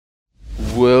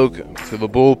Welcome to the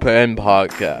Bullpen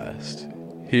Podcast.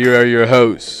 Here are your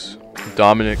hosts,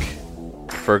 Dominic,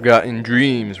 Forgotten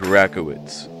Dreams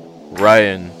Rakowitz,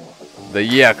 Ryan, the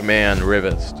Yak Man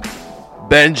Rivest,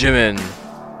 Benjamin,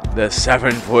 the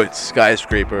 7-foot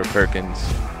skyscraper Perkins,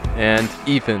 and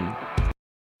Ethan,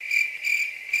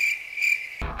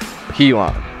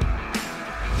 Pelon.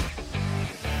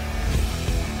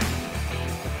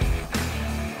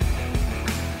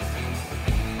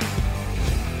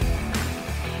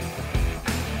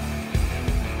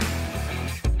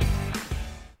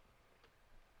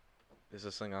 Is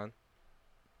this thing on?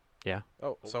 Yeah.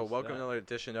 Oh, so welcome to another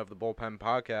edition of the Bullpen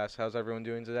Podcast. How's everyone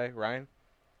doing today? Ryan?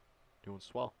 Doing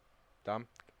swell. Dom?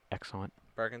 Excellent.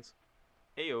 Perkins?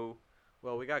 Heyo.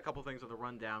 Well, we got a couple things on the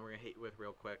rundown we're going to hit you with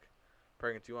real quick.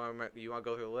 Perkins, you want to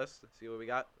go through the list? See what we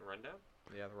got? Rundown?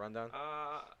 Yeah, the rundown.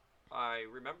 I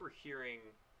remember hearing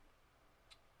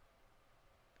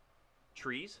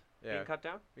trees being cut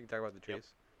down. We can talk about the trees.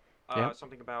 Yep.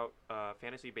 Something about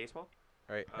fantasy baseball.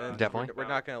 All right. Definitely. We're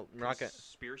not gonna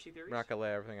conspiracy theories. we're not gonna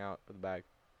lay everything out of the bag.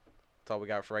 That's all we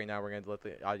got for right now. We're gonna let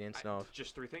the audience know.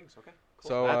 Just 3 things. Okay. Cool.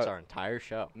 So That's our entire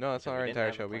show. no, that's not our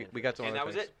entire show. We got some and other that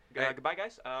was things. it. Goodbye,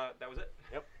 guys. That was it.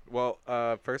 Yep. Well,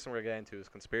 first thing we're gonna get into is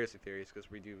conspiracy theories because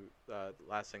we do the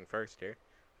last thing first here.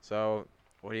 So,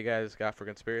 what do you guys got for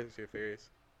conspiracy theories?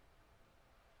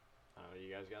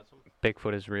 You guys got some?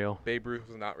 Bigfoot is real. Babe Ruth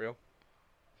was not real.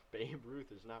 Babe Ruth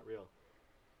is not real.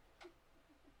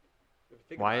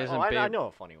 Why isn't Babe? I know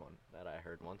a funny one that I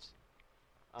heard once.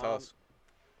 Tell us.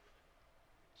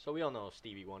 So we all know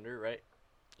Stevie Wonder, right?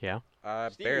 Yeah.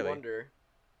 Stevie Barely. Wonder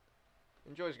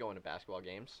enjoys going to basketball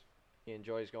games. He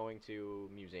enjoys going to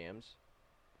museums.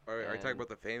 Are you talking about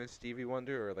the famous Stevie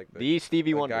Wonder or like The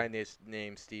Stevie the Wonder. guy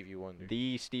named Stevie Wonder?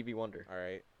 The Stevie Wonder. All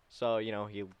right. So, you know,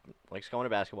 he likes going to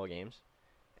basketball games,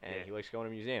 and Yeah. he likes going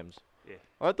to museums. Yeah.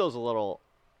 Aren't those a little...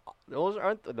 Those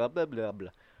aren't... Blah, blah, blah, blah.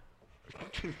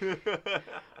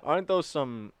 Aren't those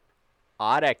some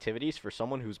odd activities for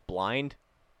someone who's blind?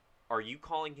 Are you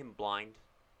calling him blind?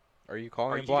 Are you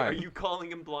calling Are him you, blind? Are you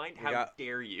calling him blind? We How got-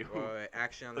 dare you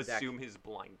Action on the deck. assume his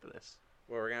blindness?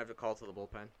 Well, we're gonna have to call to the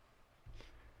bullpen.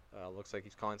 Looks like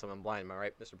he's calling someone blind. Am I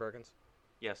right, Mr. Perkins?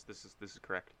 Yes, this is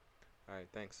correct. All right,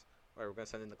 thanks. All right, we're gonna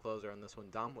send in the closer on this one.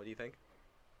 Dom, what do you think?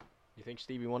 You think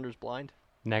Stevie Wonder's blind?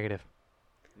 Negative.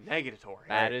 Negatory.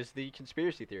 That is the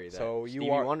conspiracy theory. That So you Stevie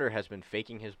are- Wonder has been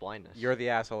faking his blindness. You're the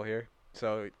asshole here.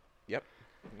 So, yep.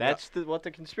 That's what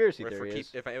the conspiracy For theory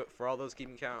is. for all those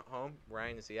keeping count at home,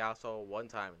 Ryan is the asshole one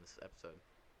time in this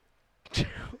episode.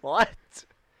 What?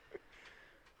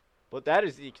 But that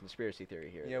is the conspiracy theory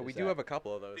here. Yeah, is we do that- have a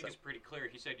couple of I those. think it's pretty clear.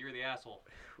 He said you're the asshole.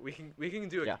 We can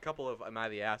do a Yeah. couple of Am I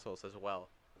the Assholes as well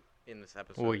in this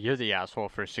episode. Well, you're the asshole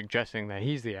for suggesting that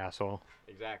he's the asshole.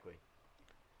 Exactly.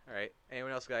 All right.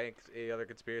 Anyone else got any other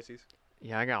conspiracies?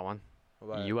 Yeah, I got one.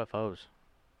 What about it? UFOs.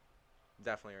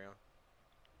 Definitely real.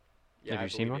 Yeah, Have I you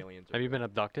seen believe one? aliens are Have you real. been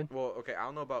abducted? Well, okay, I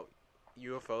don't know about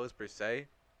UFOs per se,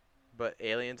 but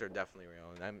aliens are definitely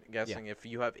real. And I'm guessing if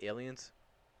you have aliens,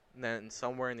 then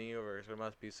somewhere in the universe there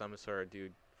must be some sort of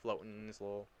dude floating in this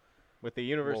little. With the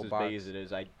universe little as box. big as it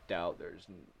is, I doubt there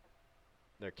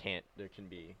can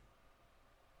be.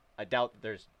 I doubt that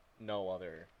there's no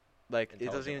other. Like, it doesn't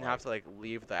Intelligent even have to like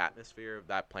leave the atmosphere of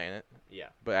that planet. Yeah.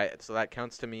 But so that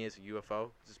counts to me as a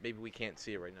UFO. Just maybe we can't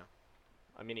see it right now.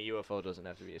 I mean, a UFO doesn't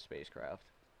have to be a spacecraft.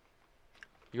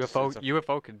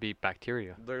 UFO could be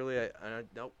bacteria. Literally,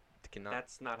 nope, cannot.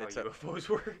 That's not how It's a- UFOs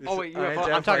work. Oh wait, It's UFO. I'm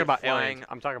unidentified talking about flying- aliens.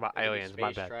 I'm talking about It could be aliens. My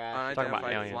bad. spacecraft, talking about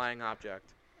Unidentified aliens. flying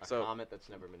object. a So, comet that's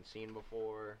never been seen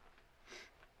before.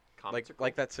 Comets are cool.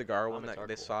 like that cigar one Comets that are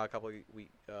they cool. saw a couple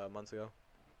months ago.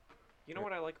 You know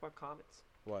what I like about comets?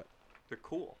 What? They're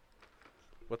cool.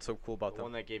 What's so cool about The them?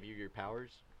 one that gave you your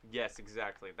powers Yes,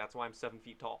 exactly. That's why I'm 7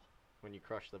 feet tall. when you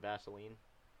crushed the Vaseline.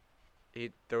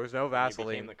 There was no when you became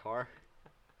Vaseline. the car.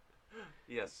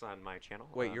 Yes, on my channel.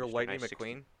 Wait, you're Mr. Lightning Nice 60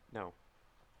 McQueen? No,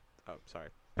 Oh, sorry.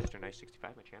 Mr. Nice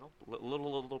 65, my channel.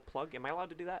 Little plug. Am I allowed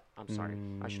to do that? I'm sorry.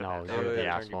 I should no, have. you're Yeah, the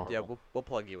yeah, asshole. Yeah, we'll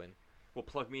plug you in. We'll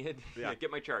plug me in. Yeah.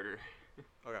 Get my charger.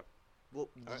 Well,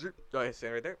 Alright. okay,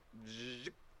 stand right there.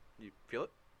 You feel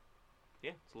it?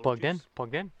 Yeah, it's a little Plugged in. juice.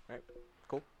 Plugged in.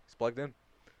 Cool. It's plugged in.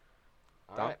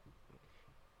 All Dom? right.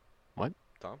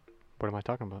 Tom? What am I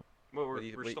talking about? Well, What we're, do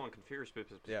you- we're wait. still on conspiracy.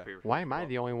 Yeah. Why am I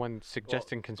the only one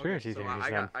suggesting conspiracy so theories I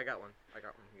then? got one.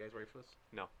 You guys ready for this?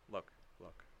 No. Look.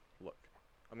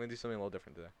 I'm gonna do something a little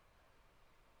different today.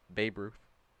 Babe Ruth.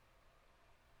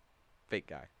 Fake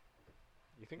guy.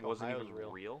 You think It wasn't Ohio's even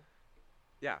real? real.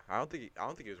 Yeah, I don't think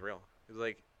he was real. It was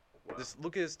like, just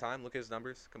look at his time, look at his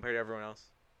numbers compared to everyone else.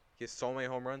 He has so many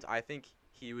home runs. I think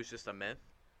he was just a myth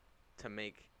to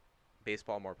make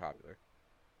baseball more popular?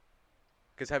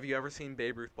 Because have you ever seen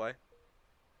Babe Ruth play?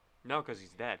 No, because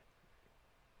he's dead.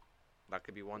 That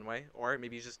could be one way. Or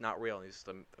maybe he's just not real and he's just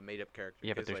a made-up character.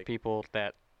 Yeah, but 'Cause, there's like, people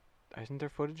that isn't there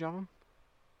footage of him?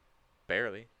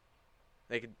 barely.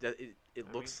 Like it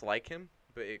I looks like him,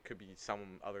 but it could be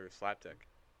some other slapdick.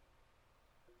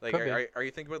 Like, Could be. are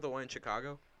you thinking about the one in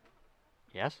Chicago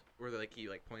Yes. where like he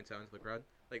like points out into the crowd?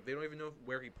 Like they don't even know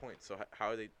where he points. So how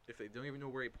are they? If they don't even know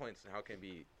where he points, then how can it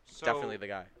be So definitely the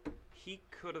guy? he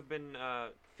could have been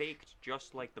faked,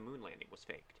 just like the moon landing was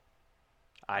faked.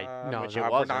 No, which the- it we're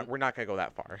wasn't. not gonna go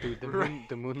that far. dude,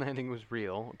 the moon landing was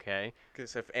real. Okay.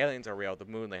 Because if aliens are real, the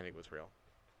moon landing was real.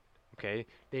 Okay.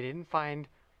 They didn't find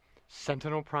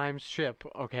Sentinel Prime's ship.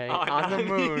 Okay, Oh, on the no.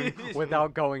 moon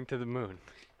without going to the moon.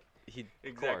 He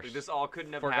Exactly. course. This all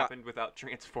couldn't have Forgot- happened without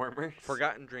Transformers.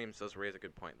 Forgotten Dreams does raise a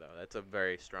good point though. That's a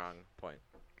very strong point.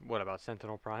 What about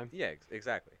Sentinel Prime? Yeah,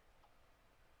 exactly.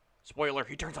 Spoiler: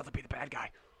 he turns out to be the bad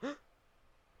guy.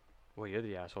 Well, you're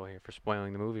the asshole here for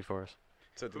spoiling the movie for us.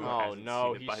 So Who Oh hasn't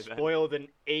no, seen it he by then? spoiled an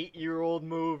 8-year-old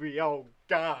movie. Oh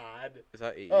God. is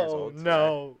that 8 years Oh old? today?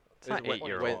 no. It's not When-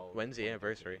 8-year-old. When's the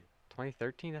anniversary?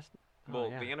 2013. That's Well,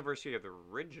 yeah. the anniversary of the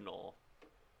original.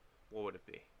 What would it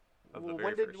be? Of Well, the when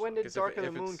very did first when one. did 'Cause Dark if of the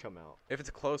it's- Moon come out? If it's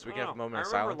close, we I can have a don't know. moment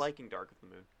of I remember silence. liking Dark of the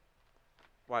Moon.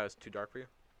 Why, it was too dark for you?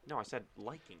 No, I said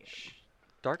liking it.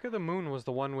 Dark of the Moon was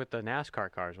the one with the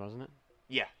NASCAR cars, wasn't it?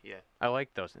 Yeah, yeah. I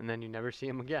like those, and then you never see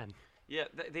them again. Yeah,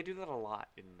 they do that a lot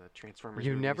in the Transformers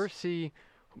You movies. never see.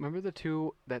 Remember the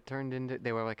two that turned into?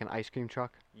 They were like an ice cream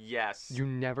truck. Yes. You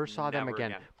never saw them Never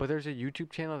again. again. But there's a YouTube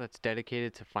channel that's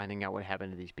dedicated to finding out what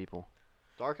happened to these people.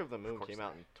 Dark of the Moon course came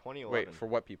not. out in 2011. Wait, for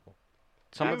what people?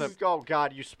 Some of the Oh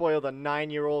God, you spoiled a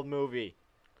 9-year-old movie.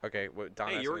 Okay, what Don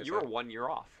Hey, has you were something to say. 1 year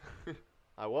off.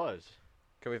 I was.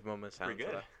 Can we have a moment of silence Pretty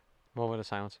for good. that? moment of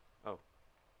silence.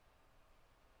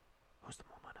 Who's the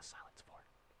moment of silence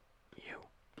for? You.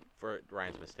 For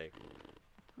Ryan's mistake.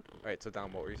 Alright, so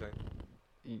Don, what were you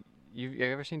saying? You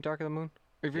ever seen Dark of the Moon?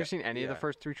 Have you Yeah, ever seen any of the yeah.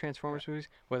 first three Transformers movies?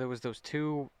 Where there was those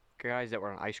two guys that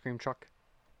were on an ice cream truck,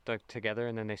 stuck together,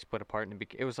 and then they split apart, and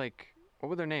it was like, what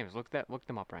were their names? Look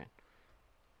them up, Ryan.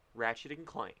 Ratchet and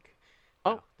Clank.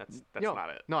 Oh, No, that's no, not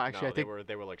it. No, actually, no, I think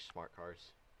they were like smart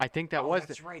cars. that Oh, was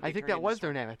that's right, I they think turned that into was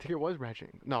their name. I think it was Ratchet.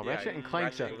 No, Yeah, Ratchet and Clank.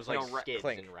 Ratchet- it was like No, Skids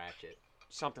Clink. and Ratchet.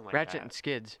 Something like Ratchet that. and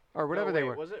Skids, or whatever they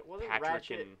were. Was it Patrick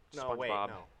Ratchet? and No, wait, SpongeBob.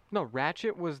 no. No,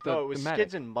 Ratchet was the. No, it was the medic.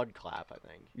 Skids and Mudclap, I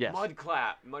think. Yes.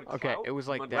 Mudclap. Okay, it was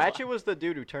like Mudclap. that. Ratchet was the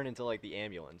dude who turned into like the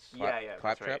ambulance. Yeah, yeah, that's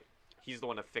Claptrap? right. He's the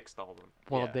one that fixed all of them.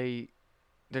 Well, Yeah.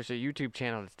 there's a YouTube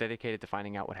channel that's dedicated to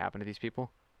finding out what happened to these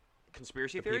people.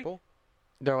 Conspiracy The theory? people?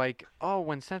 They're like, oh,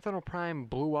 when Sentinel Prime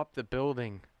blew up the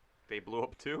building, They blew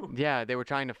up too? yeah, they were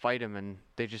trying to fight him, and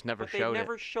they just never But they showed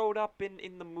never it. showed up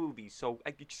in the movie, so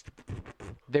I just...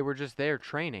 They were just there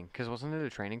training, because wasn't it a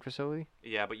training facility?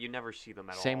 Yeah, but you never see them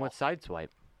at all. Same with Sideswipe.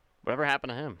 Whatever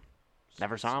happened to him?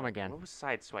 Never saw him Sideswipe. again. What was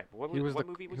Sideswipe? What, He was what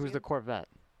the movie was he was he the in? Corvette.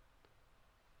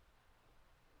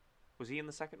 Was he in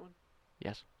the second one?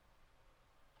 Yes.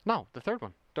 No, the third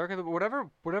one. Dark of the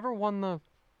whatever won the.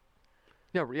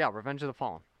 Yeah, Revenge of the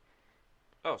Fallen.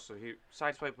 Oh, so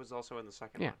Sideswipe was also in the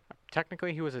second Yeah. one.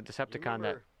 Technically, he was a Decepticon that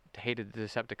remember- hated the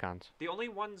Decepticons. The only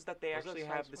ones that they Was that actually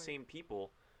have the Sideswipe? same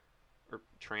people, or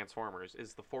Transformers,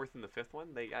 is the fourth and the fifth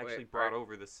one. They actually Wait, brought are-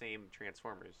 over the same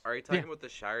Transformers. Are you talking about the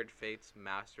Shared Fates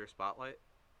Master Spotlight?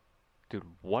 Dude,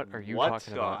 what are you What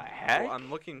talking the about? heck? Well, I'm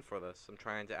looking for this. I'm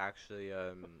trying to actually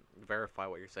verify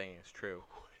what you're saying is true.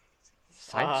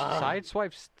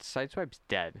 Sideswipe's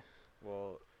dead.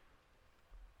 Well,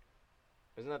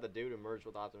 Isn't that the dude who merged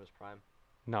with Optimus Prime?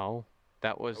 No,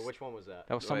 that was Or which one was that?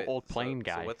 some wait, old plane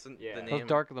guy. So what's Yeah. the That That was name?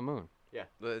 Dark of the Moon.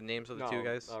 The names of the no, two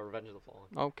guys? Revenge of the Fallen.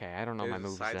 Okay, I don't know my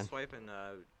There's movies then. Sideswipe and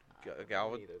Me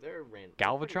Galva- neither. They're random.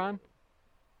 Galvatron?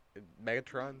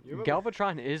 Megatron. You remember,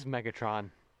 Galvatron is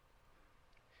Megatron.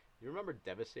 you remember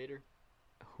Devastator?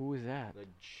 Who is that? The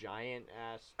giant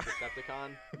ass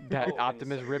Decepticon? That Oh, in the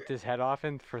Optimus second- ripped his head off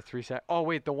in for 3 seconds. Oh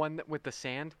wait, the one with the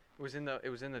sand. It was in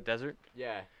the desert.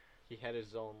 Yeah. He had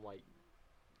his own like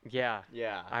Yeah,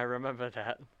 yeah. I remember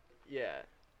that. yeah.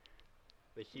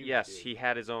 The huge Yes, dude. he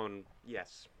had his own.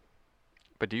 Yes.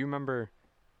 But do you remember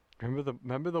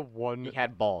the one? He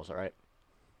had balls, alright?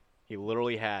 He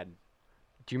literally had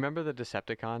Do you remember the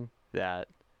Decepticon that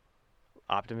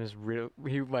Optimus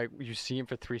you see him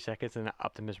for 3 seconds and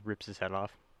Optimus rips his head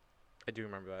off I do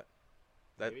remember that.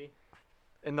 That maybe?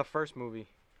 in the first movie,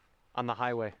 on the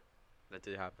highway. that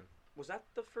did happen. Was that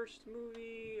the first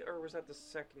movie, or was that the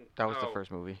second? That was the Oh, first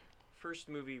movie First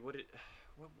movie.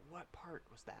 What part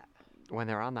was that? when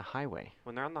they're on the highway.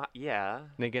 When they're on the. Yeah. And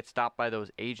they get stopped by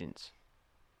those agents.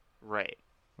 Right.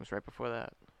 was right before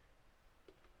that.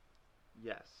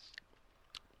 Yes.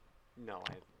 No,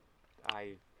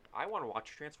 I want to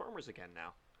watch Transformers again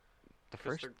now.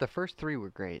 The first three were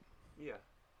great. Yeah.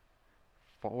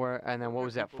 4, and then Those what are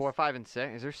was that? people's- 4, 5, and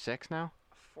 6. Is there 6 now?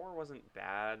 4 wasn't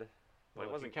bad, but Well, it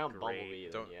if wasn't you count great. Bumblebee,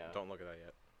 then yeah. Don't look at that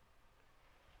yet.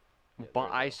 Yeah,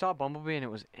 I there's saw Bumblebee and it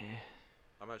was.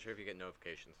 I'm not sure if you get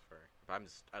notifications for. But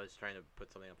I was trying to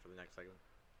put something up for the next segment.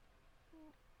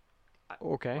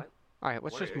 Okay. What? All right,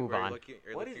 let's What just are- move Where are you on. looking-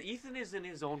 you're What is looking- Ethan is in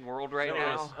his own world right No,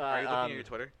 now? it's, Are you looking at your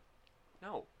Twitter?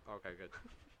 No. Okay, good.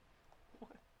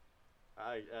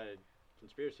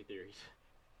 conspiracy theories.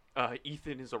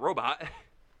 Ethan is a robot.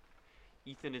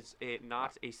 Ethan is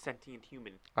not a sentient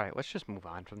human. All right, let's just move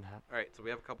on from that. All right, so we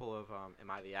have a couple of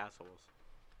 "Am I the assholes?"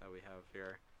 that we have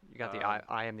here. You got the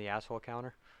I am the asshole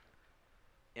counter.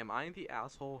 Am I the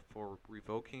asshole for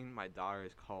revoking my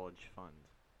daughter's college fund?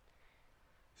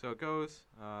 So it goes.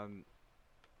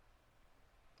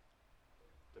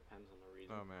 Depends on the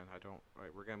reason. Oh man, I don't. All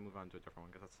right, we're gonna move on to a different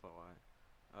one because that's a lot.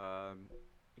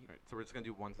 Alright, so we're just gonna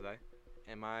do one today.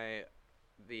 Am I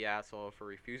the asshole for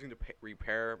refusing to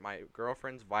repair my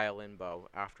girlfriend's violin bow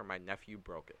after my nephew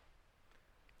broke it?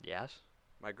 Yes.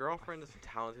 My girlfriend is a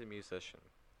talented musician.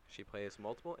 She plays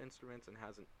multiple instruments and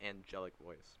has an angelic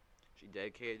voice. She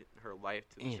dedicated her life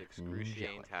to this excruciating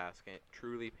Angelic. task, and it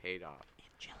truly paid off.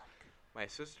 My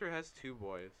sister has 2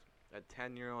 boys, a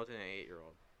 10-year-old and an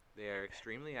 8-year-old. They are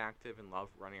extremely active and love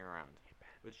running around,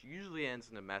 which usually ends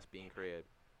in a mess being created.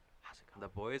 The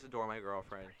boys adore my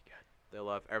girlfriend. They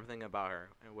love everything about her,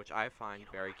 and which I find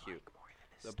very cute.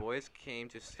 The boys came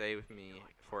to stay with me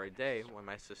for a day when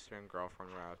my sister and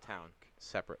girlfriend were out of town,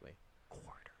 separately.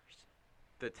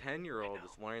 The 10-year-old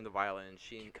is learning the violin, and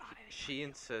she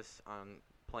insists on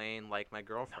playing like my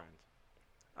girlfriend.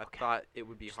 I thought it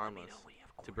would be harmless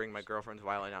to bring my girlfriend's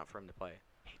violin out for him to play.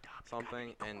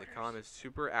 Something, and the calm is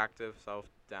super active self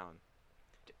down.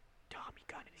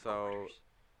 So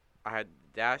I had to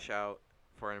dash out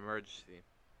for an emergency.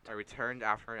 I returned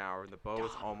after an hour. The bow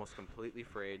was almost completely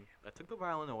frayed. I took the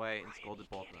violin away and scolded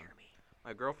both of them.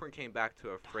 My girlfriend came back to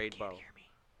a frayed bow.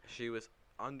 She was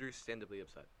understandably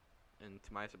upset, and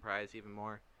to my surprise, even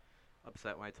more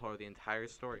upset when I told her the entire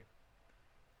story.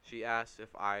 She asked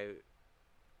if I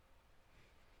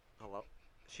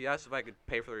could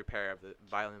pay for the repair of the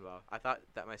violin bow. I thought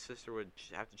that my sister would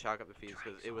have to chalk up the fees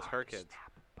because it was her kids,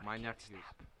 my nephews,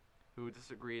 who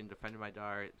disagreed and defended my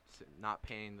daughter not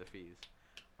paying the fees.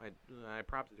 I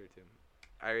prompted her to.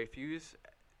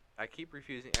 I keep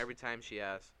refusing every time she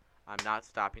asks. I'm not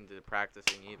stopping to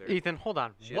practicing either. Ethan, hold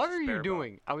on. She has What a are spare you bow.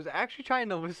 doing? I was actually trying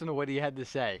to listen to what he had to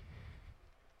say.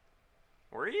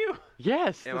 Were you?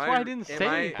 Yes, Am that's I why I r- didn't am say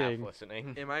I- anything. Half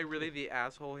listening. Am I really the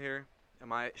asshole here?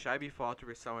 Should I be faulted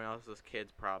for someone else's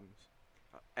kids' problems?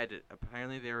 Edit.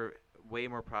 Apparently there were way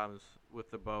more problems with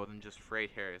the bow than just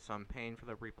frayed hair, so I'm paying for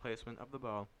the replacement of the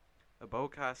bow. The bow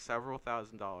cost several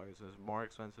 $1,000s and is more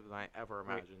expensive than I ever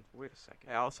imagined. Wait a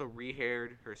second. I also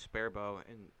re-haired her spare bow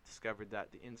and discovered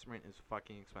that the instrument is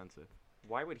fucking expensive.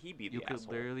 Why would he be the You could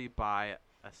asshole? literally buy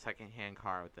a second-hand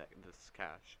car with this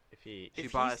cash. If he, She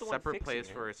If bought he's a the one separate fixing place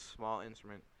it. for a small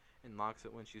instrument and locks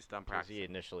it when she's done because he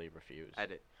practicing. initially refused.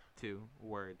 Edit. 2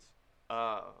 words.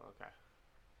 Okay.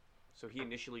 So he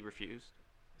initially refused.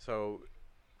 So,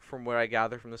 from what I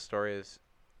gather from the story is,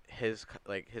 his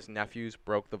nephews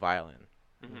broke the violin,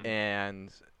 Mhm.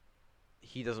 and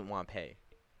he doesn't want to pay,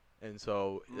 and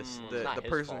so It's the not the his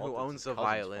person fault, who it's owns his the cousin's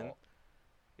violin, fault.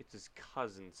 It's his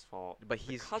cousin's fault. but The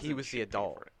he cousin was the should pay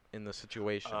adult for it. in the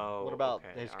situation. Oh, What about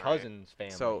okay, his all right. cousin's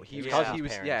family? So His was- cousin's he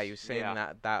was parents? saying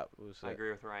Yeah. that was I it.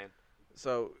 agree with Ryan.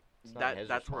 So It's not his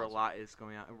that's where a lot responsibility. is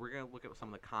going on, and we're gonna look at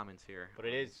some of the comments here. But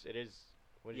it is.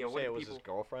 What did Yeah, you what say? did It was his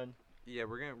people- girlfriend. Yeah,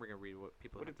 we're gonna read what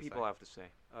people What have did to people say. have to say?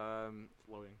 It's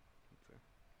loading. So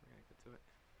we're gonna get to it.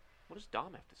 What does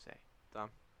Dom have to say?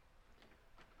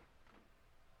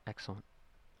 Excellent.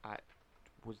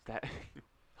 Was that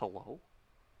hello?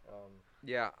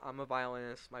 Yeah, I'm a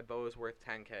violinist. My bow is worth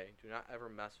 10K. Do not ever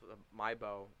mess with my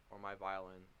bow or my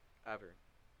violin, ever.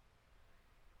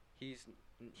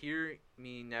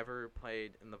 Me never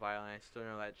played in the violin. I still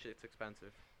know that shit's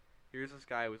expensive. Here's this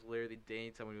guy who was literally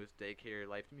dating someone who was daycare,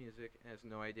 life to music, and has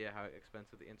no idea how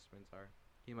expensive the instruments are.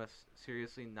 He must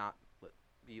seriously not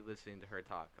be listening to her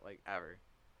talk, like, ever.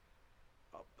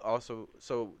 Also,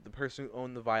 so the person who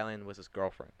owned the violin was his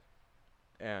girlfriend.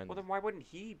 And Well, then why wouldn't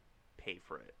he pay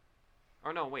for it?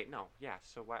 Or no, wait, no, yeah.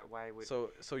 So why would? so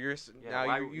you're yeah, now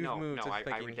why, you've no, moved no, to I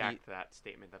thinking redact that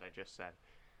statement that I just said.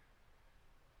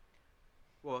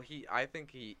 Well, I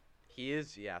think he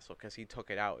is the asshole because he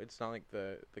took it out. It's not like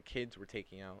the kids were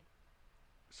taking out.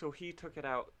 So he took it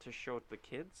out to show it to the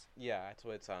kids? Yeah, that's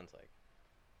what it sounds like.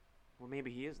 Well,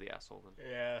 maybe he is the asshole then.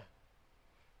 Yeah.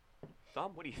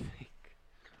 Dom, what do you think?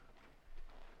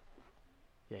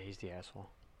 Yeah, he's the asshole.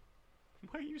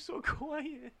 Why are you so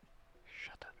quiet?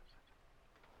 Shut up.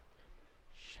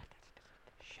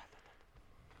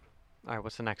 All right,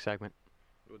 what's the next segment?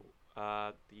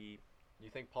 The You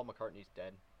think Paul McCartney's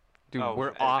dead? Dude, Oh, we're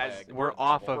as- off. as- We're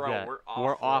off of bro, that. we're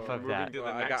We're off, off bro. of Moving that. to the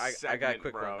Well, next I got a segment,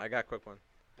 quick bro. one. I got a quick one.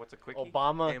 What's a quickie?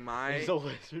 Obama Am I is a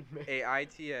lizard man. a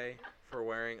ITA for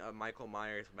wearing a Michael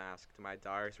Myers mask to my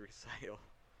daughter's recital?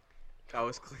 I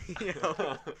was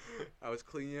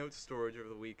cleaning out storage over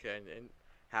the weekend and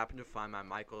happened to find my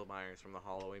Michael Myers from the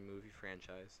Halloween movie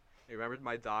franchise. I remembered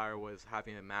my daughter was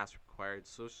having a mask required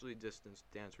socially distanced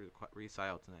dance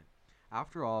recital tonight.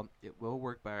 After all, it will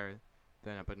work better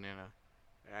than a banana.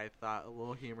 I thought a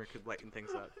little humor could lighten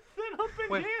things up.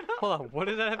 Wait, hold on. What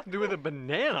does that have to do with a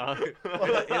banana?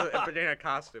 a banana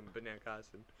costume.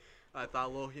 I thought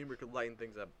a little humor could lighten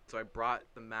things up, so I brought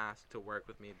the mask to work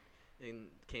with me and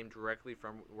came directly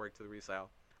from work to the recital.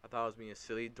 I thought I was being a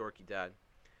silly, dorky dad.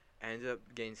 I ended up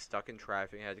getting stuck in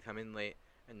traffic. I had to come in late,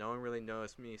 and no one really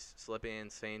noticed me slipping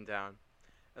and saying down.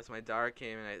 As my daughter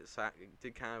came in, I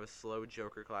did kind of a slow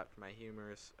Joker clap for my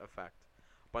humorous effect.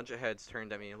 A bunch of heads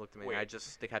turned at me and looked at me, and I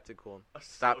just kept it cool.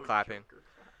 Stop clapping.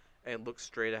 And looked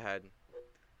straight ahead.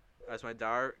 As my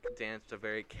daughter danced, a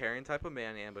very caring type of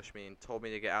man ambushed me and told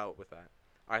me to get out with that.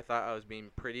 I thought I was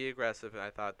being pretty aggressive, and I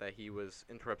thought that he was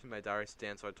interrupting my daughter's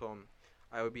dance, so I told him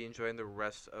I would be enjoying the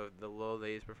rest of the little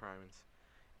lady's performance.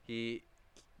 He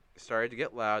started to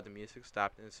get loud, the music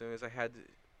stopped, and as soon as I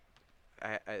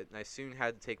soon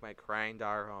had to take my crying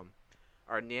daughter home.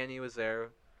 Our nanny was there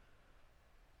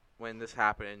when this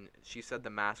happened, and she said the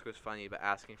mask was funny, but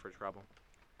asking for trouble.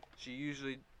 She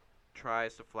usually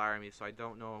tries to flatter me, so I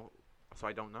don't know.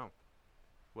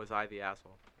 Was I the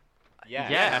asshole? Yeah.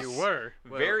 Yes. you were.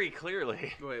 Very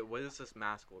clearly. Wait, what does this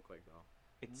mask look like, though?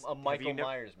 It's A Michael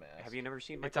Myers mask. Have you never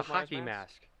seen It's Michael a Myers hockey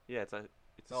mask. Yeah, it's a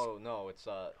No, it's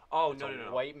Oh, it's no, a no,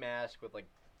 no. white mask with like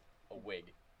a wig.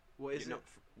 What is You know, it?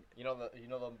 You know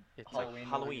the It's like Halloween.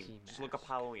 Halloween. monkey Just look up mask.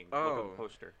 Halloween. Look up Oh. a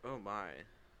poster. Oh my.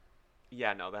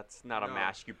 Yeah, no, that's not a No.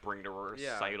 mask you bring to a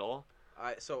Yeah. recital.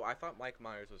 So I thought Mike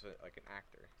Myers was like an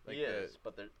actor. Like He is,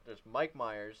 but there's Mike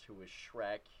Myers who was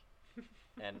Shrek,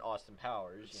 and Austin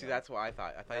Powers. you See, know. that's what I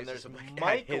thought. I thought And he was there's just like,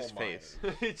 Michael his face.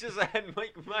 It just had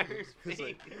Mike Myers' It's face.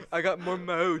 like, I got more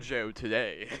mojo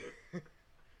today.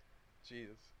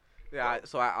 Jesus. Yeah.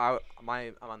 So I'm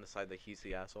on the side that he's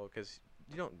the asshole because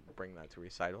you don't bring that to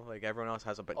recital. Like everyone else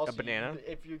has a Also, banana.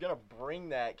 If you're gonna bring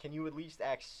that, can you at least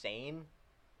act sane?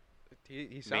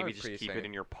 He sounded Maybe just pretty keep sane. it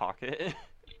in your pocket.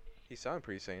 He sounded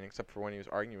pretty sane, except for when he was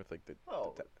arguing with like the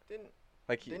Oh, the- didn't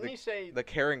like didn't he say? the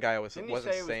Karen guy Didn't he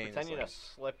wasn't say he was sane. It's pretending like- to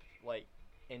slip like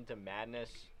into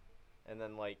madness, and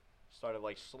then like started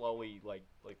like slowly like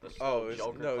the slow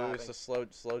Joker no, clapping? it was the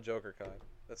slow Joker clap.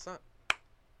 That's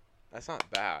not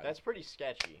bad. That's pretty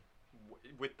sketchy.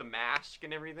 With the mask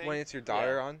and everything. when it's your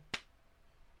daughter on.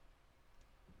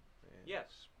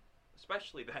 Yes,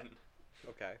 especially then.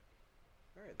 Okay.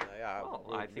 All right. Yeah. Well,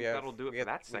 we- I we think have- that'll do it we for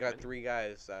got- that We got segment. 3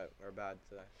 guys that are bad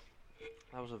today.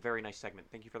 That was a very nice segment.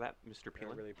 Thank you for that, Mr. I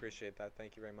Peelan. really appreciate that.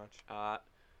 Thank you very much.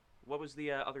 What was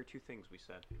the other 2 things we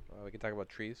said? We can talk about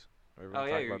trees. Or we Oh can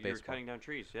yeah, talk you're about baseball. cutting down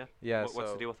trees. Yeah. Yeah. What's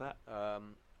so, the deal with that?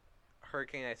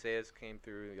 Hurricane Isaias came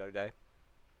through the other day.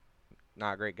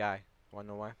 Not a great guy. Wanna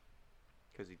know why?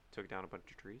 Because he took down a bunch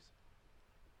of trees.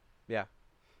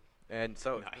 And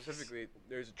so Nice. specifically,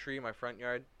 there's a tree in my front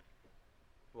yard.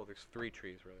 Well, there's 3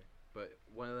 trees really, but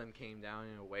one of them came down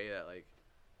in a way that like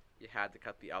you had to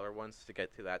cut the other ones to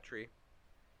get to that tree.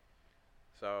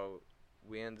 So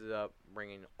we ended up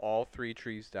bringing all 3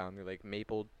 trees down. They're like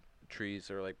maple trees.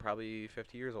 They're like probably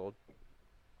 50 years old.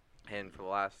 And for the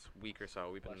last week or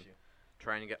so, we've been Bless you.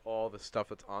 trying to get all the stuff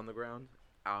that's on the ground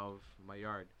out of my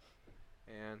yard.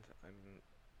 And I mean,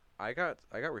 I got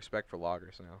respect for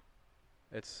loggers now.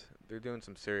 They're doing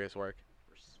some serious work.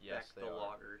 Respect Yes, the they are.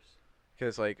 loggers.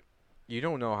 Cause like, you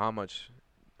don't know how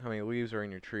many leaves are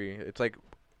in your tree. It's like,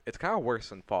 it's kind of worse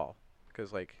than fall,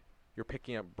 cause like, you're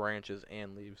picking up branches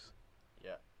and leaves.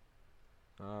 Yeah.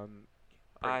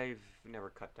 I've never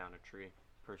cut down a tree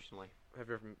personally. Have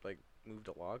you ever like moved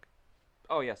a log?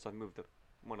 Oh yes, I've moved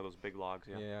one of those big logs.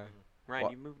 Yeah. Ryan,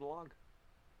 What? you moved a log.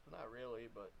 Not really,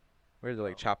 but Where to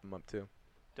like Oh. chop them up too?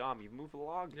 Dom, you moved a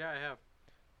log. Yeah, I have.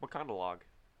 What kind of log?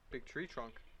 Big tree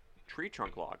trunk. Tree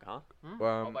trunk log, huh?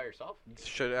 all by yourself.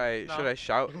 Should I No.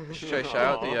 shout should I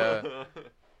shout the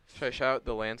should I shout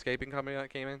the landscaping company that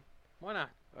came in? Why not?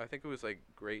 I think it was like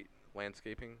Great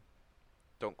Landscaping.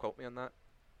 Don't quote me on that.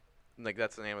 Like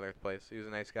that's the name of their place. He was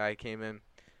a nice guy. He came in.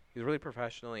 He was really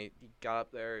professional. He got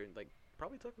up there and like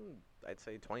probably took him, I'd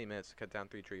say, 20 minutes to cut down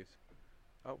 3 trees.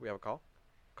 Oh, we have a call.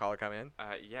 Caller coming in.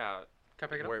 Yeah. Can I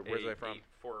pick it up? Where's they from?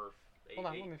 Hold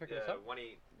on, let me pick this up.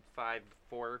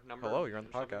 1854 number. Hello, you're on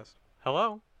the or something. podcast.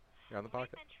 Hello. You're on the We've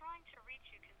podcast. been trying to reach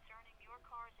you concerning your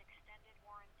car's extended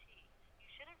warranty. You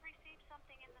should have received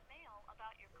something in the mail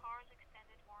about your car's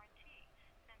extended warranty.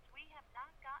 Since we have not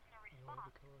gotten a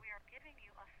response, we are giving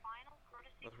you a final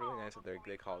courtesy That's really call nice that before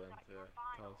they we called in close out to your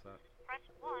tell file. us that. Press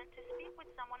 1 to speak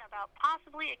with someone about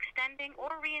possibly extending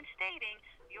or reinstating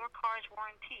your car's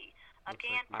warranty.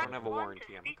 Again, I press don't have a 1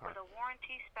 warranty to on my speak car. with a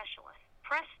warranty specialist.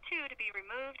 Press 2 to be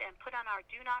removed and put on our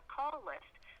do not call list.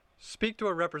 Speak to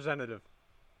a representative.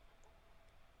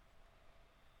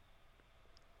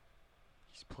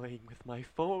 He's playing with my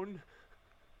phone.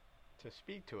 To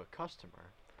speak to a customer,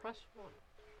 press 1.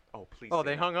 Oh, please. Oh, say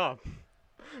they that. hung up.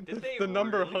 Did they The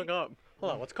number really? hung up.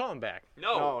 Hold on, let's call him back.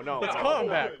 No, No. Let's call him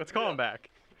back. Let's call him back.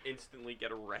 Instantly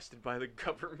get arrested by the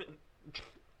government.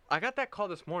 I got that call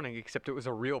this morning, except it was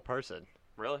a real person.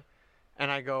 Really?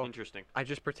 And I go, Interesting. I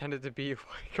just pretended to be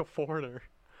like a foreigner.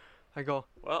 I go,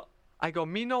 Well,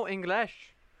 me no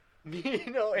English. Me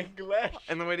no English.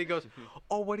 And the lady goes,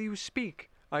 oh, what do you speak?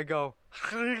 I go,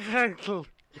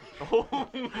 oh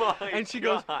my and she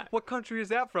goes, God. what country is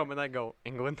that from? And I go,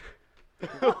 England.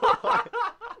 And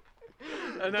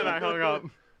then I hung up.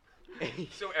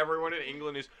 So everyone in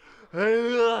England is.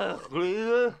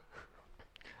 I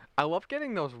love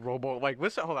getting those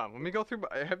listen, hold on, let me go through.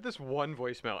 I have this one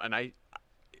voicemail, and I,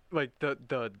 like,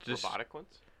 Robotic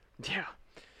ones? yeah,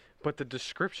 but the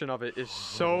description of it is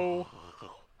so,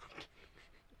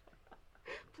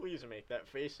 Please make that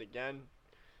face again.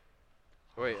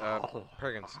 Wait,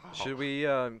 Perkins, should we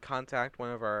contact one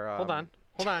of our hold on,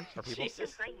 our people?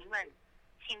 Jesus. 何疑问，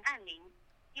请按铃，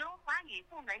由华语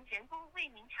部门员工为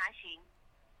您查询。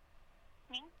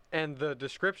您 and the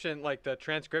description, like, the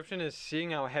transcription is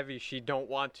seeing how heavy she don't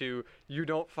want to, you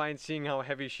don't find seeing how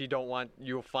heavy she don't want,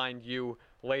 you'll find you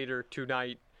later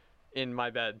tonight in my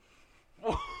bed.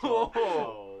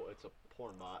 Oh, it's a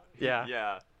porn bot. Yeah.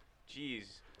 Yeah.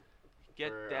 Jeez. Get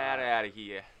For, that out of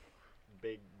here.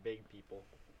 Big people.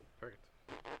 Perfect.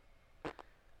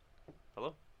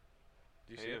 Hello?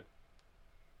 Do you How see you it?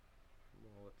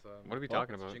 Well, let's, What are we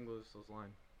talking about? Jingle this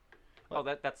line. Oh,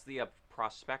 that's the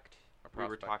prospect we were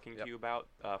prospect, talking yep. to you about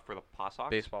for the Paw Sox.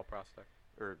 Baseball prospect.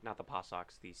 Or not the Paw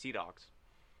Sox, the Sea Dogs.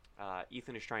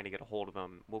 Ethan is trying to get a hold of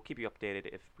them. We'll keep you updated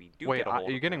if we do Wait, get a hold are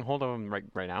of you getting them, hold of him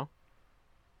right now?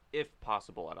 if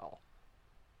possible at all.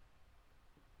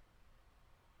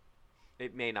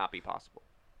 It may not be possible.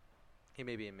 He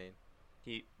may be in Maine.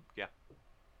 Yeah.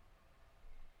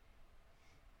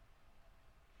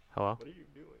 Hello? What are you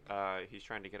doing? He's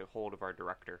trying to get a hold of our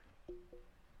director.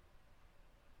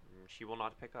 She will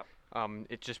not pick up.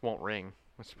 It just won't ring.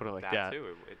 Let's put it like that that. too.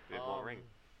 It won't ring.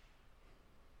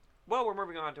 Well, we're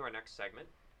moving on to our next segment.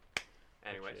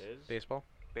 Anyways, Which is Baseball.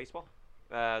 baseball.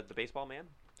 The baseball man.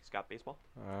 He's got baseball.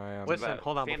 Listen, About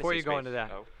hold on, before fantasy you go space. into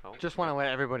that, Oh, just want to let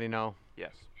everybody know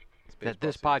yes. that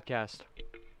this podcast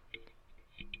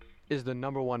is the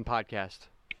 #1 podcast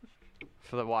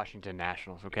for the Washington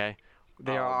Nationals, okay?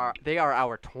 They are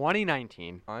our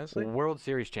 2019 Honestly, World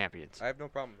Series champions. I have no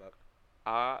problem with that.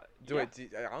 Yeah.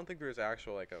 I don't think there's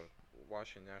actual like a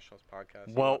Washington Nationals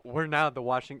podcast. Well, we're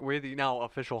the now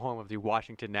official home of the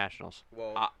Washington Nationals.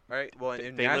 Well, all right. Well,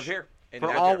 in they live here. In For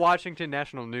Nat- all Washington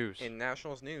National news. in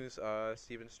Nationals news,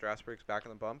 Steven Strasburg's back on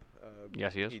the bump.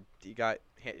 Yes, he is. He got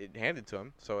it handed to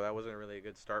him, so that wasn't really a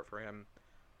good start for him.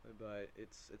 But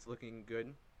it's looking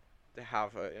good to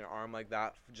have an arm like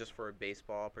that just for a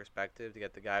baseball perspective to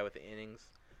get the guy with the innings.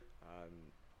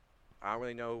 I don't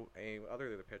really know any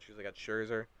other of the pitchers. They got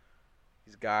Scherzer.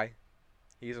 He's a guy.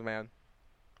 He's a man.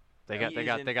 They He got is the in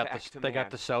fact a the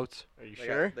man. Soats. Are you They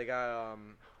sure? Got, they got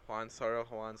Juan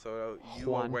Soto. You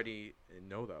Juan. already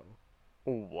know though.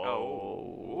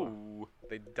 Whoa. Oh.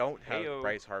 They don't have Heyo.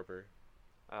 Bryce Harper.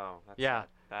 Oh. That's Yeah. sad.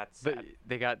 That's But sad.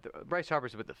 they got Bryce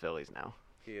Harper's with the Phillies now,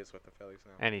 He is with the Phillies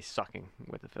now. and he's sucking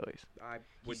with the Phillies. I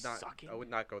would He's not. sucking? I would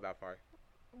not go that far.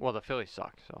 Well, the Phillies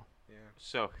suck, so Yeah.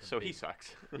 So he big-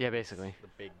 sucks. yeah, basically. The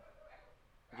big.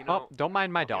 You know, Oh, don't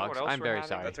mind my you know what dogs. else I'm we're very having?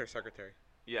 sorry. That's our secretary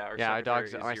yeah, our Yeah, our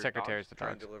dogs. secretary My is your secretary dog. is the trying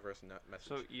dogs. to deliver us a message.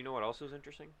 So you know what else is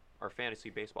interesting? Our fantasy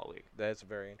baseball league. That's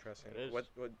very interesting. It is.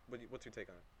 What's your take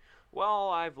on it? Well,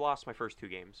 I've lost my first 2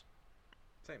 games.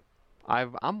 Same.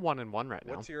 I'm 1-1 right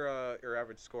now. What's your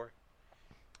average score?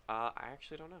 I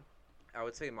actually don't know. I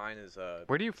would say mine is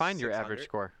Where do you find your 600, average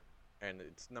score? and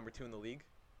it's number 2 in the league.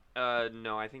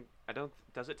 No, I don't.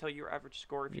 Does it tell you your average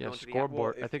score if you Yeah, go into the app?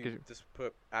 scoreboard. Well, I if think you it, just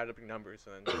add up your numbers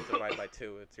and then divide by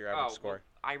 2. It's your average Oh, score. well,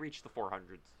 I reach the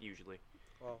 400s usually.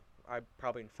 Well, I'm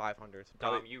probably in 500s.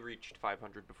 Dom, you reached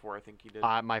 500 before. I think you did.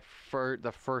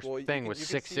 the first Well, thing you was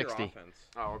can see your 660. offense.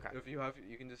 Oh, okay. If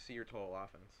you can just see your total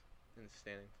offense in the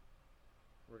standings.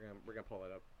 We're gonna pull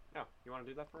it up. No, you want to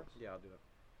do that for us? Yeah, I'll do that.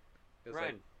 'Cause,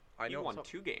 Ryan, like, I you know won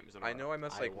 2 games in a I row. know I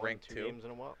must like won rank 2 2. games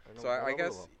in a while. So I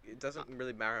guess it doesn't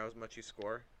really matter how much you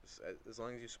score, as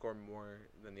long as you score more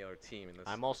than the other team in this.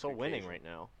 I'm also winning right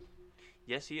now.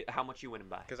 Yes, how much you winning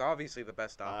by? Because obviously the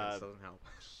best offense doesn't help.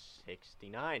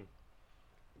 69.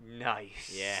 Nice.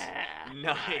 Yeah.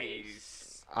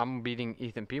 Nice. I'm beating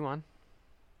Ethan P1.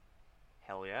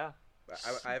 Hell yeah.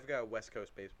 I've got a West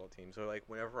Coast baseball team, so like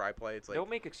whenever I play, it's like Don't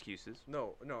make excuses.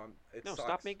 no, it No, sucks.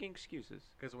 stop making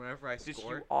excuses. Because whenever I Just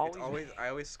score, you always I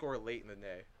always score late in the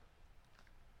day.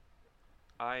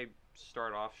 I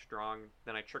start off strong,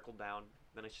 then I trickle down,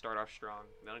 then I start off strong,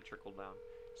 then I trickle down.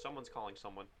 Someone's calling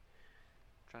someone.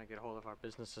 Trying to get a hold of our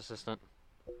business assistant.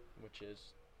 Which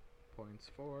is Points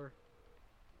for.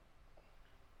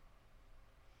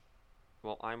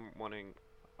 Well, I'm winning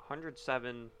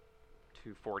 107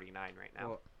 to 49 right now.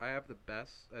 Well, I have the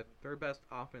third best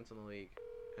offense in the league.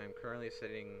 And I'm currently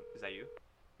sitting Is that you?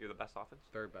 You're the best offense?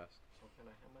 third best. So can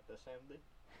I hammer the same day?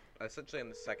 Essentially, I'm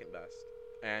the second best,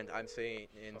 and I'm sitting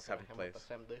in seventh place.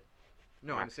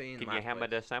 No, I'm saying Can last you hammer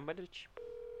place. the sandwich?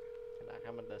 Can I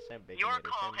hammer the same day? Your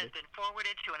call has been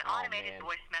forwarded to an Oh, automated man.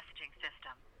 voice messaging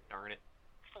system. Darn it.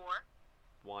 4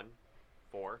 1,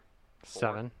 4,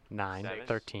 7, 9, 7,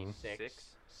 13.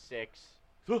 6.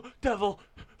 Devil!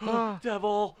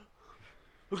 Devil!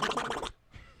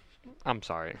 I'm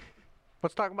sorry.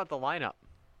 Let's talk about the lineup.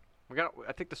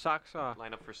 I think the Sox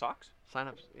Line up for socks?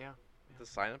 signups. Yeah, The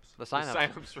signups. the signups.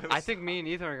 Signups for the I think me and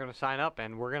Ethan are gonna sign up,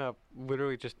 and we're gonna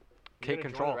literally just take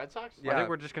control. The Red Sox? I think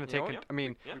we're just gonna You know take. what? I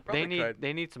mean, Yeah. probably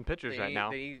they need some pitchers right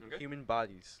now. They need Okay. human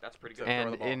bodies. That's pretty So good. throw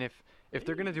And the ball. and if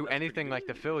they're gonna do That's pretty anything like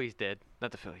the good. Phillies did,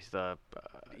 not the Phillies, the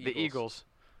Eagles. Eagles.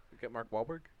 Get Mark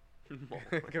Wahlberg.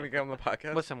 Can we get him on the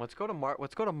podcast? Listen, let's go to Mark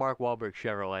Wahlberg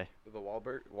Chevrolet. The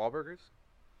Wahlburgers.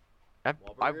 I've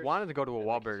Wahlburgers? wanted to go to a At the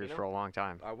Wahlburgers casino? for a long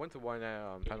time. I went to one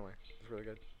at Fenway. It's really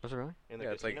good. Was it really? In the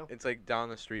Yeah, casino? it's like down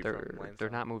the street from They're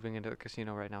Lansdowne. not moving into the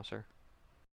casino right now, sir.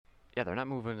 Yeah, they're not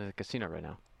moving into the casino right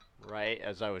now. Right,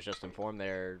 as I was just informed,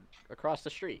 they're across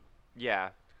the street. Yeah,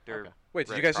 they're Okay. Wait,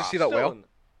 did Red you guys just see Cross. that whale?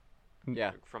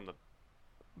 Yeah. from the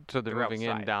So they're They're moving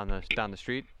in outside. down the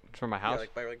street from my Yeah, house.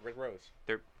 like by like Red Rose.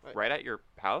 right at your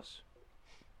house.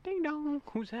 Ding dong.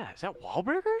 Who's that? Is that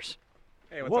Wahlburgers?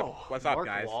 Hey, what's Whoa, up? What's up, Mark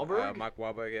guys? Wahlberg? Mark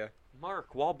Wahlberg, yeah.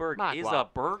 Mark Wahlberg Mark is Wahl- a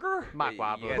burger. Mark Hey,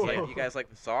 Wahlberg. you guys like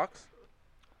the socks?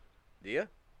 Do you?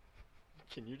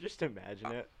 Can you just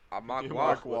imagine it? Mark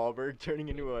Mark Wahlberg. Wahlberg turning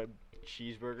into a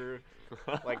cheeseburger,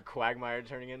 like Quagmire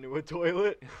turning into a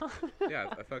toilet. Yeah,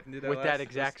 I fucking did that With that last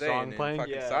exact day song in playing?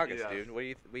 Fucking Yeah. Sagas, Yeah. dude. What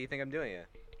do you think I'm doing here?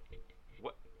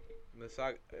 What?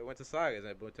 I went to Sagas and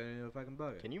I put into a fucking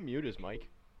bucket. Can you mute his mic?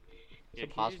 Is Yeah,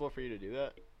 it possible for you to do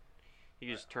that? He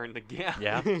just turned the yeah.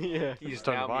 Yeah. Yeah. He's Just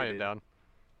turn the now volume muted. down.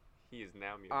 He is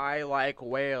now muted. I like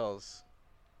whales.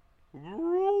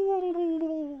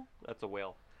 That's a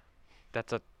whale.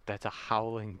 That's a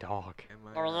howling dog. Am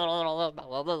I, No, am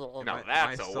I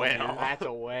that's a still whale. muted? That's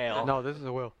a whale. No, this is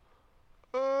a whale.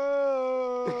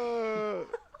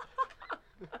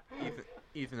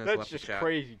 Ethan has That's left just the chat.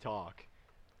 crazy talk.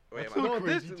 Wait, That's am I- so No,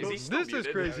 crazy this, talk. Is he still this is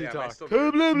muted? crazy Yeah, am I talk. still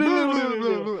No,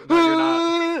 muted? you're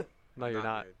not. No, you're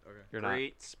not. muted. Okay. You're not.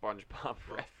 Great SpongeBob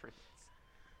reference.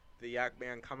 The Yak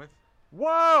Man cometh.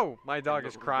 Whoa! My dog And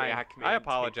is the crying. Yak Man I taketh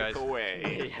apologize.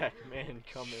 away. Yeah, man,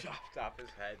 coming. Chopped off his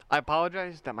head. I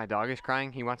apologize that my dog is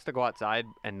crying. He wants to go outside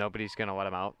and nobody's gonna let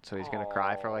him out, so he's gonna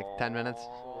cry for like 10 minutes.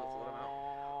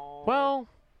 Well,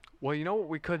 you know what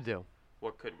we could do?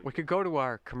 What could we? We could go to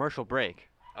our commercial break,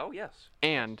 Oh yes.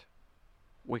 and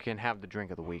we can have the drink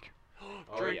of the week.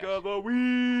 Drink yes. of the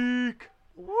week.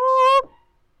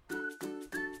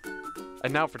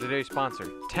 And now for today's sponsor,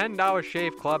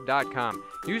 $10shaveclub.com.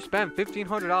 You spend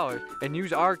 $1,500 and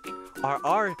use our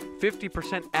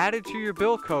 50% added to your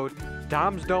bill code,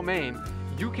 Dom's Domain.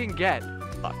 You can get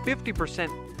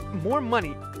 50% more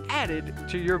money added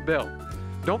to your bill.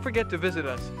 Don't forget to visit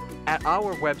us at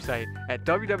our website at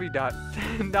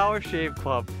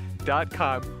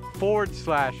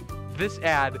www.10shaveclub.com/this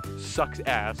ad sucks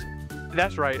ass.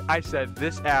 That's right, I said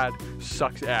this ad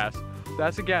sucks ass.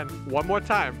 That's again, one more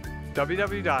time.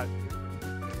 www.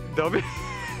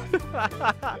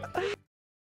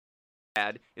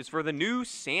 ad is for the new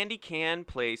Sandy Can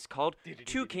place called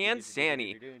Toucan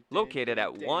Sandy, located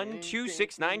at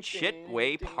 1269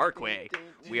 Shitway Parkway.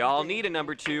 We all need a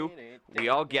number 2. We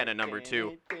all get a number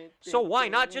 2. So why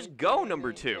not just go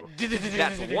number 2?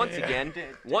 That's once again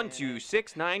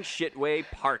 1269 Shitway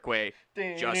Parkway.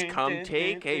 Just come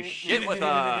take a shit with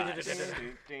us.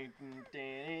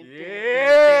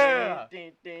 Yeah.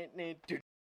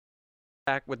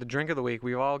 Back with the drink of the week.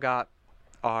 We've all got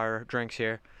our drinks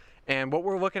here. And what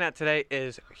we're looking at today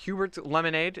is Hubert's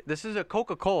Lemonade. This is a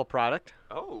Coca-Cola product.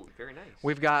 Oh, very nice.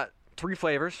 We've got 3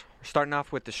 flavors. We're starting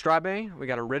off with the strawberry, we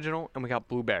got original, and we got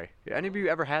blueberry. Any of you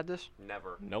ever had this?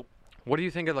 Never. Nope. What do you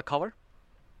think of the color?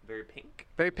 Very pink.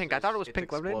 Very pink. I thought it was It's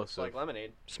pink lemonade. explosive. It's like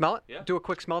lemonade. Smell it? Yeah. Do a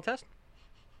quick smell test.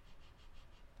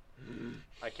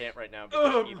 I can't right now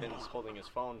because Ethan's holding his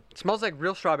phone. It smells like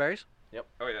real strawberries. Oh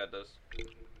yeah, it does.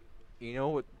 You know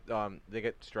what they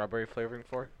get strawberry flavoring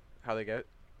for? How they get it?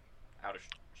 Out of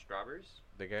strawberries?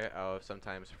 They get it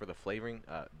sometimes for the flavoring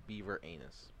beaver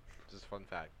anus. Just a fun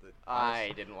fact.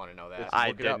 I didn't want to know that. It's- I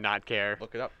look it did up. not care.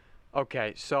 Look it up.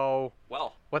 Okay, so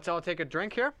Well, let's all take a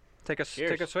drink here. Take a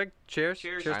Cheers. swig. Cheers.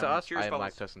 Cheers. Cheers to I'm- us. Cheers, I am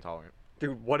fellas. lactose intolerant.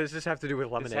 Dude, what does this have to do with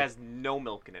lemonade? this has no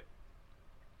milk in it.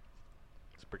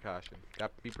 It's a precaution.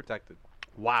 Got to be protected.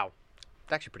 Wow.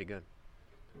 It's actually pretty good.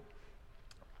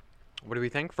 What do we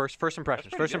think? First impressions.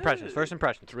 pretty First impressions. good. First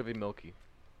impressions. It's really milky.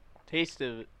 Taste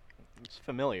of it's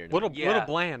familiar. to Little me. little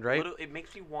bland, right? It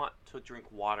makes me want to drink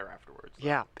water afterwards.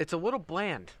 Yeah, it's a little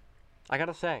bland. I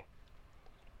gotta say.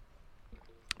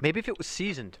 Maybe if it was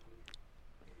seasoned.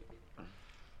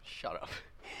 Shut up.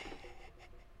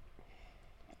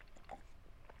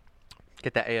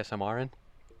 Get that ASMR in.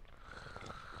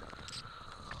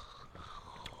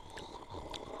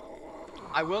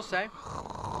 I will say.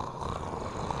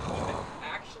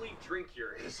 Actually drink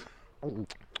yours.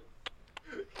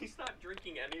 He's not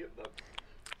drinking any of them.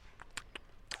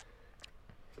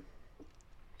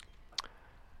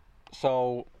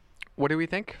 So, what do we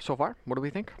think so far? What do we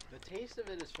think? The taste of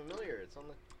it is familiar. It's on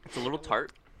the. It's a little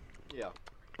tart, Yeah.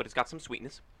 but it's got some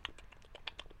sweetness.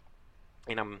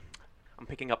 And I'm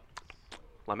picking up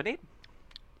lemonade.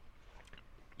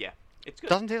 Yeah, it's good.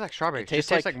 Doesn't taste like strawberries. It It just tastes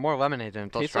tastes like more lemonade than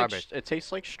it does Tastes like, strawberries. it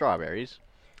tastes like strawberries,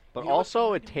 but You know what?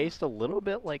 also it tastes a little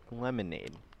bit like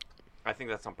lemonade. I think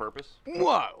that's on purpose.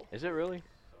 Whoa! Is it really?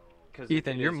 'Cause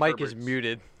Ethan, it your mic is Herbert's.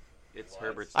 muted. It's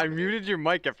Herbert's. I lemonade. muted your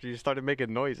mic after you started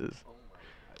making noises.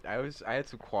 I had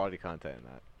some quality content in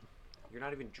that. You're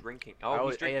not even drinking. I Oh,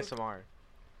 was he's drinking. ASMR.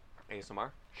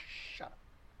 ASMR. Shut up.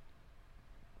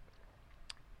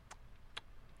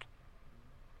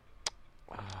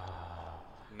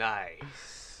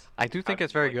 Nice. I do think How'd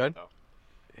it's you very like good. It,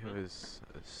 though? It was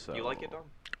so. You like it, though?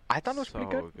 I thought it was pretty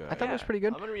good. So good. I thought it was Yeah. pretty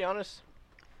good. I'm gonna be honest.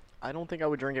 I don't think I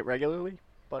would drink it regularly,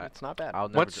 but I- it's not bad. I'll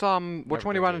never Which which one do you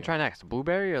drink want it to try next? The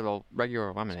blueberry or the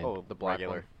regular lemonade? Oh, the black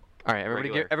regular. one. All right, everybody,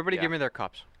 regular, everybody, yeah. give me their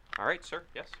cups. All right, sir.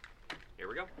 Yes. Here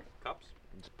we go. Cups.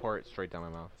 Just pour it straight down my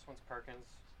mouth. This one's Perkins.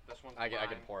 This one's I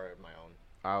can pour it my own.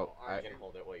 Out. I can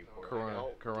hold it while you pour Corona.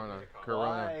 it. Corona. Why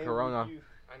Corona. would Corona. you-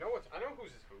 I know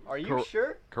whose is whose. Are you Cor-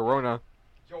 sure? Corona.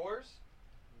 Yours,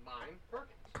 mine,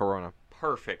 Perkins. Corona.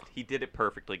 Perfect. He did it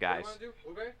perfectly, guys. What do you want to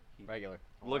do? Blueberry? Regular.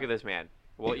 Look at this man.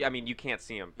 Well, I mean, you can't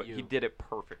see him, but he You. did it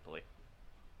perfectly.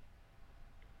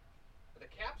 The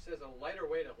cap says a lighter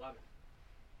weight of lemon.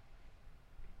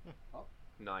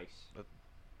 Nice.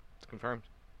 It's confirmed.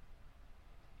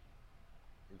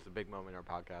 It's a big moment in our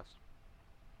podcast.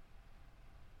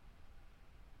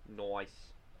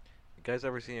 Nice. You guys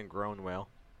ever seen a grown whale?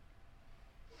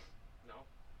 No.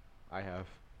 I have.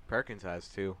 Perkins has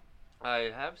too.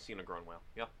 I have seen a grown whale.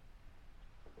 Yeah.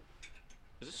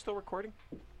 Is this still recording?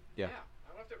 Yeah.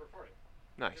 I left it recording.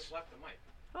 Nice. left the mic.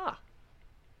 Ah.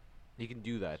 You can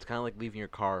do that. It's kind of like leaving your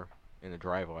car in the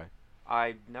driveway.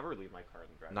 I never leave my car in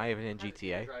the driveway. Not even in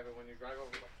GTA. Drive it when you drive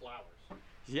over the flowers.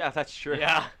 Yeah, that's true.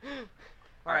 Yeah.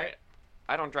 All right.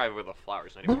 I don't drive with the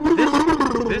flowers anymore.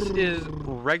 This is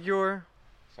regular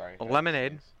Sorry.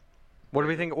 lemonade. What do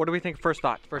we think? What do we think? First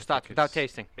thoughts. First thoughts without it's-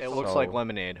 tasting. It It's looks so- like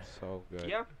lemonade. So good.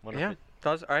 Yeah. What if Yeah, it-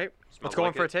 does. All right. Smells Let's go in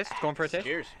like for a it. taste. Let's go in for a taste.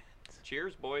 Cheers.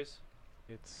 Cheers, boys.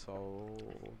 It's so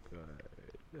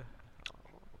good.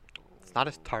 It's not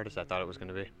as tart as I thought it was going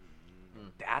to be.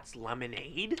 That's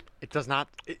lemonade? It does not.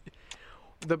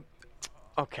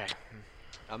 Okay.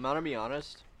 I'm gonna be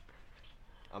honest.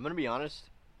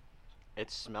 It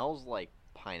smells like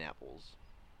pineapples.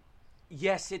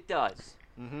 Yes, it does.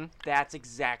 Mm-hmm. That's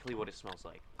exactly what it smells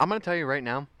like. I'm going to tell you right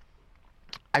now.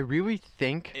 I really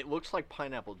think. It looks like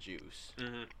pineapple juice.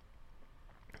 Mm-hmm.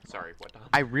 Sorry, what?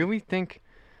 I really think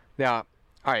that.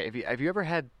 All right. Have you ever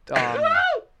had?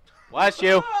 Bless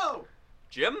you.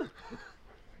 Jim?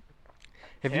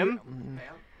 Have Him?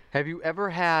 have you ever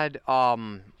had Why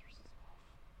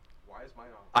is mine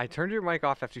on? I turned your mic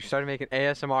off after you started making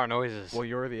ASMR noises. Well,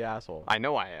 you're the asshole. I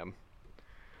know I am.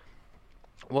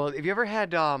 Well, have you ever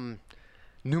had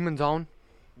Newman's Own?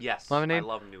 Yes. Lemonade? I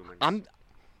love Newman's.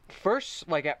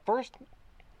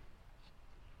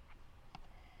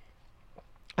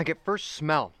 At first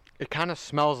smell, it kind of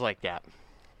smells like that.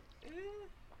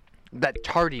 That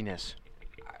tardiness.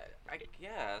 I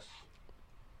guess.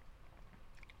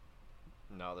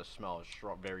 No, the smell is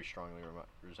very strongly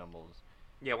resembles.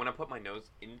 Yeah, when I put my nose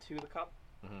into the cup,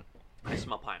 Mhm. I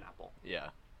smell pineapple. Yeah.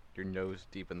 Your nose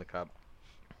deep in the cup.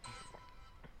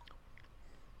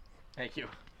 Thank you.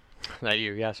 That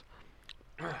you, yes.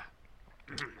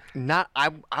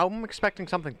 I'm expecting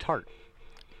something tart.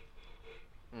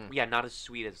 Yeah, not as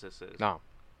sweet as this is. No.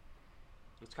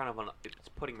 It's kind of it's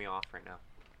putting me off right now.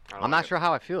 I don't I'm like not it. sure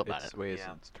how I feel about It's it. ways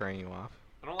Yeah. it's turning you off.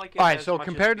 I don't like it. All right, as so much as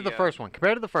compared to the first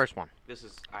one, This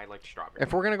is I like strawberry.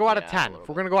 if we're gonna go out of Yeah, a 10, little if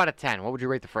we're bit. gonna go out of 10, what would you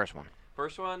rate the first one?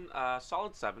 First one,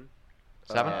 solid 7.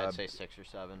 7? I'd say 6 or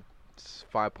 7. It's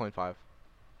 5.5.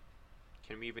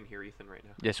 Can we even hear Ethan right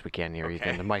now? Yes, we can hear Okay.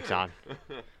 Ethan. The mic's on.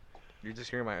 You're just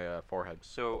hearing my forehead.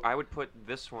 So I would put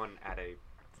this one at a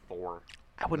 4,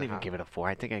 I wouldn't even Uh-huh. give it a 4.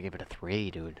 I think I give it a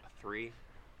 3, dude. a 3.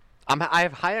 I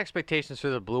have high expectations for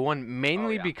the blue one,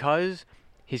 mainly yeah. because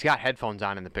he's got headphones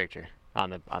on in the picture on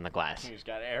the glass. He's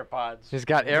got AirPods. He's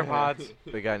got AirPods.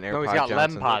 They got an AirPod No, he's got Johnson.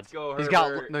 Lem Pods. Let's go, He's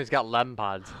Herbert. got Lem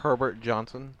Pods. Herbert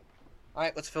Johnson. All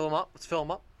right, let's fill him up.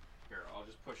 Here, I'll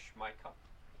just push my cup.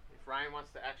 If Ryan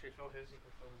wants to actually fill his, he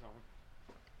can fill his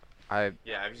own.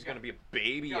 Yeah, I'm just gonna be a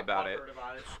baby about it.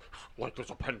 Like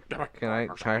there's a pandemic. Can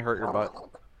I hurt your butt?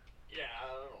 Yeah,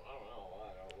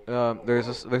 I don't know.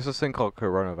 There's this thing called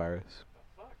coronavirus.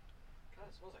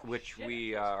 Which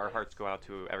our hearts go out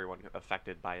to everyone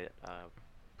affected by it.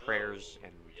 Prayers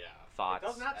and thoughts. It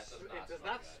does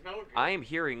not smell good. I am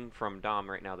hearing from Dom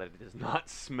right now that it does not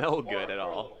smell good at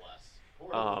all.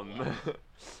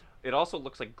 It also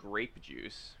looks like grape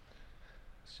juice.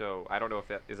 So I don't know if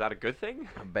that is that a good thing.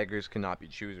 Beggars cannot be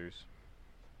choosers.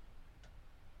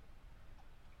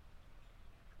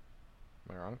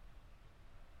 Am I wrong?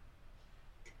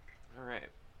 All right.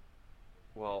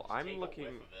 Well, I'm looking.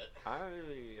 I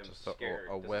am Just scared.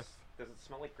 a whiff. Does it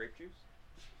smell like grape juice?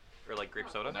 Or like grape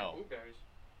soda? No.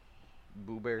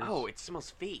 Blueberries. Oh, it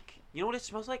smells fake. You know what it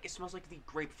smells like? It smells like the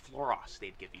grape Floros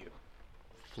they'd give you.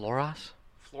 Floros?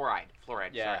 Fluoride.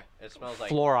 Yeah, it smells like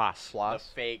Floros. the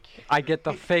fake. I get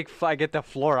the fake. I get the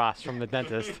Floros from the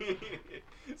dentist.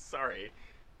 Sorry.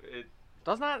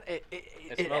 Does not. It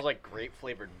smells like grape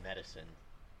flavored medicine.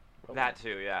 That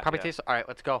too, yeah. Probably yeah. tastes. All right,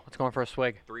 let's go. Let's go in for a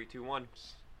swig. 3, 2, 1.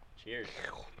 Cheers.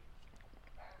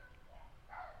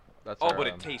 That's Oh, our, but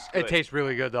it tastes good. It tastes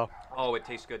really good though. Oh, it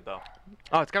tastes good though.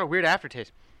 Oh, it's got a weird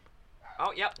aftertaste.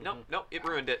 Oh, yeah. No, it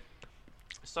ruined it.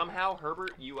 Somehow,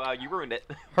 Herbert, you ruined it.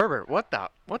 Herbert, what the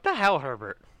hell,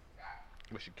 Herbert?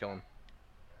 We should kill him.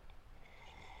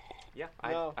 Yeah,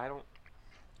 No. I don't.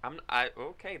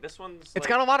 Okay, this one's. It's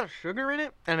got a lot of sugar in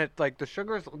it, and it's like the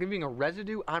sugar is giving a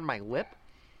residue on my lip.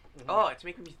 Oh, it's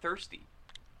making me thirsty.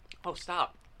 Oh,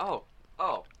 stop. Oh.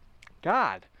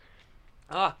 God.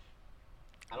 Ah.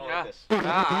 I don't Yeah.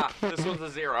 like this. This one's a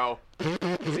 0.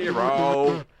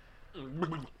 0.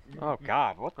 Oh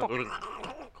God. What the?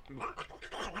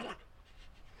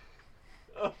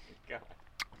 Oh God.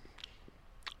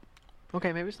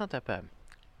 Okay, maybe it's not that bad.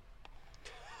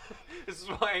 This is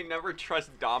why I never trust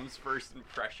Dom's first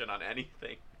impression on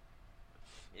anything.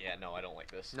 Yeah, no, I don't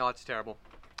like this. No, it's terrible.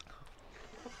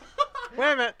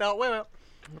 Wait a minute. No, wait a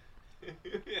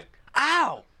minute.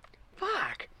 Ow!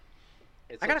 Fuck!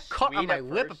 It's I got like a cut on sweet my at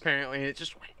lip first. apparently, and it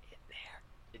just went in there.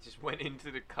 It just went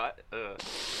into the cut.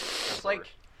 It's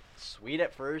like sweet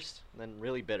at first, then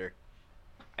really bitter.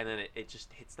 and then it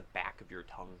just hits the back of your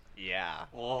tongue. Yeah.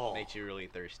 Oh. Makes you really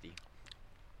thirsty.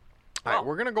 All right, Well-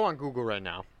 we're gonna go on Google right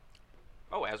now,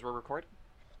 Oh, as we're recording?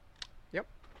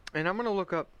 and I'm gonna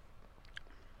look up.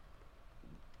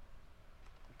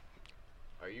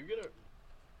 Are you gonna?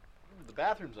 The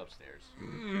bathroom's upstairs.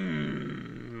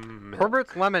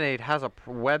 Herbert's Lemonade has a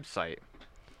website.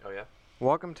 Oh yeah.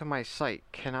 Welcome to my site.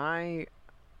 Can I?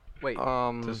 Wait,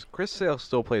 Um. does Chris Sale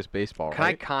still plays baseball, Can I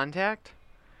right? contact?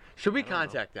 Should we I don't know.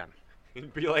 contact them?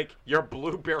 And be like, your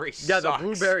blueberry Yeah, sucks. the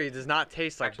blueberry does not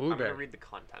taste like Actually, I'm blueberry. gonna read the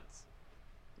contents.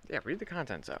 Yeah, read the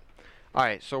contents out. All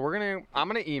right, so I'm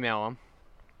gonna email them.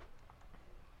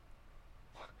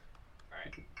 All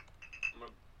right.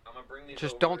 I'm gonna bring these.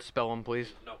 Just over. don't spill them,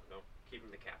 please. No,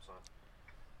 keeping the caps on.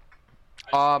 I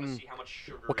just wanna see how much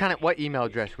sugar What is email in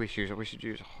each address we should use? We should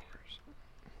use. You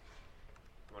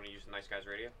want to use a nice Nice Guys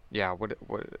Radio. Yeah. What?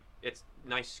 It's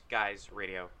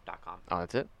niceguysradio.com. Oh,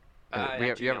 that's it.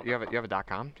 At You have a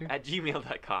 .com too? At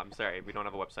gmail.com. Sorry, we don't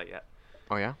have a website yet.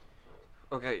 Oh yeah.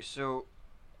 Okay, so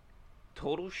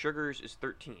total sugars is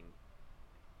 13,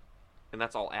 and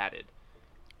that's all added.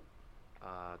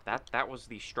 That was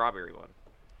the strawberry one.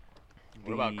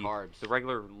 What about carbs? The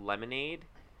regular lemonade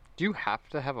Do you have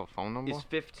to have a phone number? is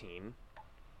 15,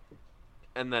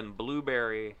 and then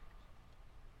blueberry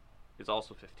is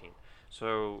also 15.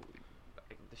 So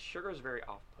the sugar is very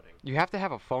off-putting. You have to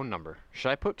have a phone number. Should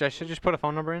I just put a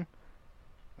phone number in?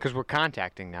 Because we're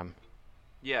contacting them.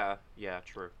 Yeah,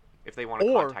 true. If they want to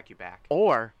Or- contact you back.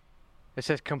 Or it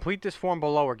says complete this form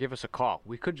below or give us a call.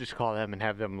 We could just call them and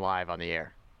have them live on the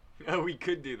air. Oh, we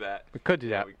could do that. We could do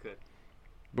Yeah, that. we could.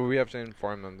 But we have to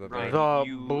inform them that Right. The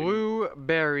You-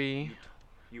 blueberry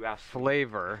You asked me.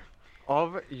 flavor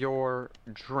of your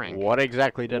drink What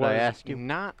exactly did I was ask you?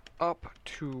 not up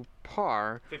to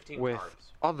par 15 with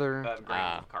carbs. other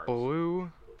Grams of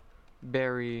carbs.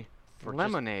 blueberry For just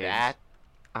lemonades that?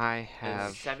 I And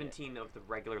have. 17 of the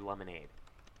regular lemonade.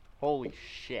 Holy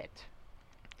shit.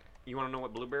 You want to know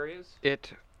what blueberry is?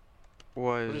 It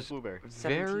What is was blueberry?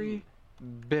 very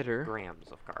bitter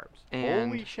Grams of carbs.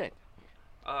 and Holy shit.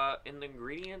 In the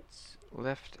ingredients,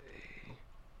 left a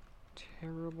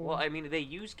terrible well, I mean, they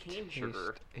use cane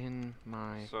sugar, taste in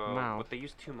my so mouth but they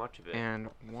use too much of it. and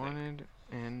think. wanted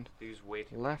and They use way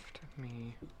too. left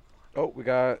me. Oh, we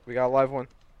got a live one.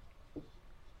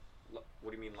 What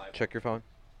do you mean live? Check your phone.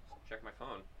 Check my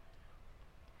phone.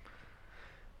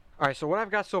 All right, so what I've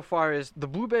got so far is the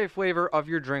blueberry flavor of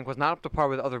your drink was not up to par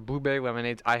with other blueberry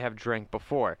lemonades I have drank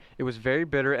before. It was very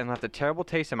bitter and left a terrible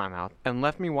taste in my mouth and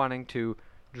left me wanting to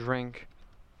drink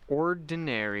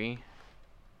ordinary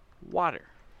water.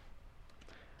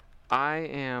 I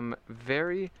am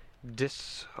very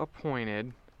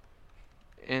disappointed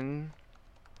in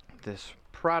this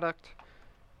product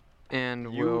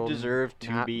and You will deserve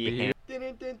to not be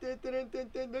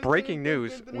Breaking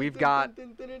news, we've got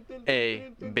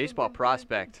a baseball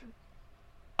prospect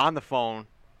on the phone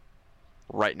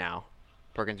right now.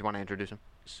 Perkins, you want to introduce him?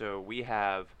 So we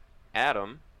have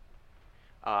Adam,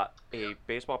 a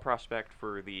baseball prospect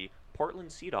for the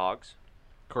Portland Sea Dogs.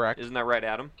 Correct. Isn't that right,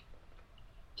 Adam?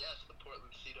 Yes, the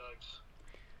Portland Sea Dogs.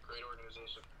 Great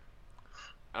organization.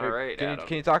 All right, Adam.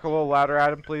 Can you talk a little louder,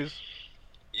 Adam, please?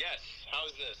 Yes,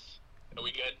 how's this? Are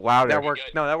we good? Louder. That works.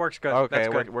 No, that works good. Okay, That's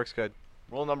good. works good.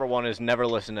 Rule number 1 is never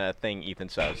listen to a thing Ethan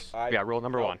says. Yeah, rule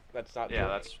number one. That's not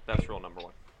Yeah, true. that's rule number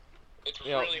 1. It's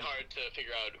You know- really hard to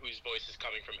figure out whose voice is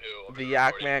coming from who. over The the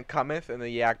yak recording. man cometh and the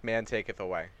yak man taketh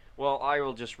away. Well, I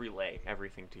will just relay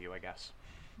everything to you, I guess.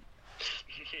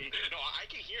 No, I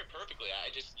can hear perfectly. I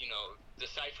just,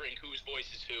 deciphering whose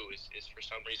voice is who is for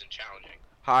some reason challenging.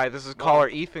 Hi, this is caller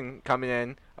Ethan coming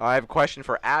in. I have a question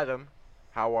for Adam.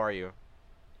 How are you?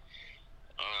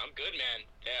 I'm good, man.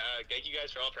 Thank you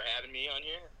guys for having me on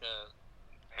here.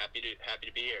 Happy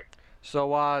to be here.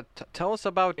 So, tell us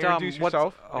about Introduce what's-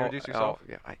 yourself. Oh, Introduce yourself.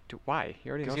 yeah, I do. Why? He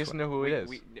already Because knows. he doesn't know who it is.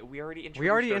 We already introduced We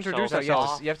already introduced ourselves. No,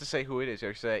 ourselves. you have to say who it is. You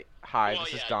have to say, hi, Well,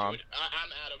 this is yeah, Dom. dude.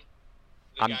 I'm Adam.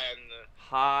 The I'm- guy on the...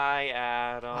 Hi,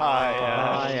 Adam.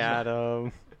 Hi, Adam.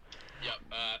 Yep.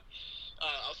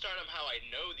 I'll start on how I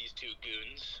know these two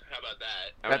goons. How about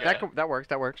that? Okay. That works.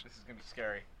 That works. This is going to be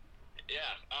scary. Yeah.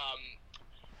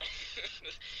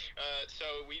 So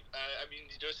we,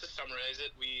 just to summarize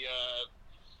it, we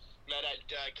met at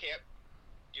camp,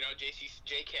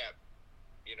 J camp,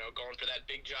 going for that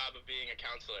big job of being a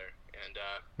counselor, and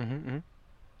Mm-hmm.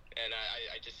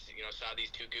 I just saw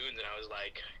these two goons, and I was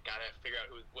like, gotta figure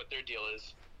out what their deal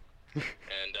is,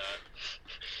 and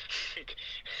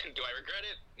do I regret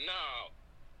it? No,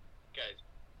 guys.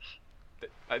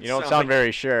 It You don't sounds sound like,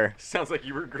 very sure. Sounds like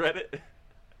you regret it.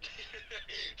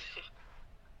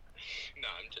 No,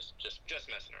 I'm just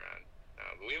messing around.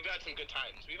 But we've had some good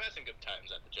times. We've had some good times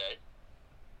at the J.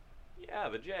 Yeah,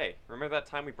 the J. Remember that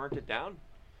time we burnt it down?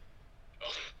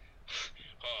 Oh,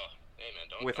 hey man,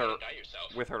 don't With don't our- die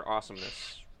yourself. With her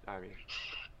awesomeness. I mean,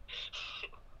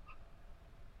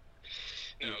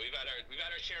 No, we've had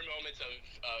our share moments of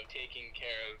taking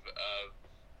care of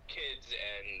kids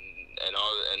and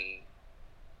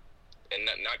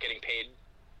not getting paid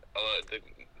a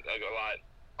lot,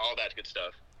 all that good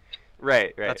stuff.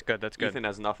 right. That's good. That's good. Ethan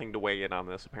has nothing to weigh in on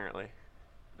this, apparently.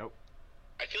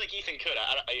 I feel like Ethan could.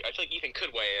 I feel like Ethan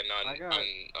could weigh in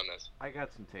on this. I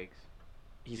got some takes.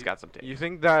 He's got some tape. You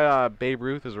think that Babe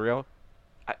Ruth is real?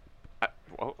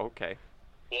 Oh, okay.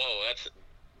 Whoa,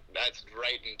 that's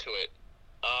right into it.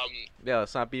 Yeah,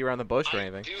 let's not beat around the bush or I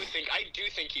anything. do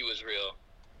think he was real.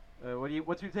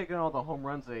 What's your take on all the home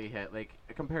runs that he hit? Like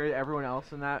compared to everyone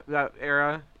else in that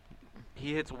era,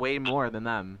 he hits way more than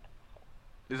them.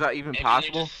 Is that even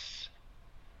possible?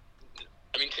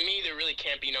 I mean, to me, there really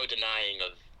can't be no denying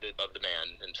of the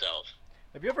man himself.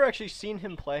 Have you ever actually seen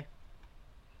him play?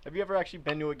 Have you ever actually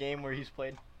been to a game where he's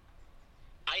played?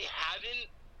 I haven't,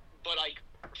 but like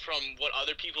from what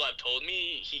other people have told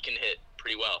me, he can hit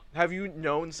pretty well. Have you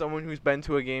known someone who's been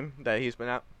to a game that he's been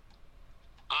at?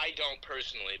 I don't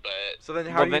personally, but So then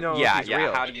how do you know if he's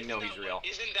real? How do you know he's real?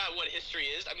 Isn't that what history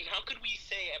is? I mean, how could we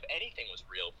say if anything was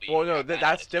real? If we Well, no, got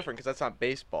that's at it? different because that's not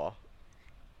baseball.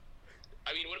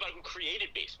 I mean, what about who created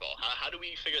baseball? How do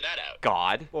we figure that out?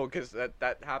 God. Well, because that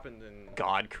happened in.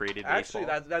 God created Actually,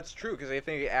 baseball. that's true because I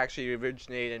think it actually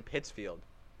originated in Pittsfield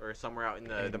or somewhere out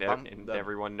in And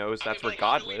everyone knows that's I mean, where but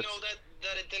how God do we lives. know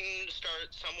that it didn't start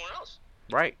somewhere else?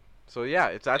 Right. So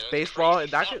yeah, that's it's baseball. crazy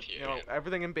And that stuff could, here, man.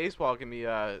 everything in baseball can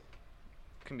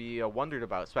be wondered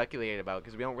about, speculated about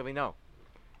because we don't really know.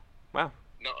 Wow.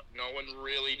 No one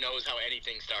really knows how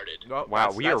anything started. No, Wow,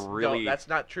 that's- we are that's- no, really- that's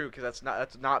not true because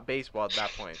that's not baseball at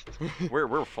that point.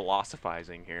 We're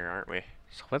philosophizing here, aren't we?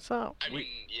 So what's up? I mean,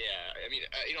 yeah. I mean,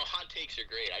 hot takes are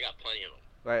great. I got plenty of them.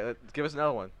 Right. Give us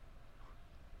another one.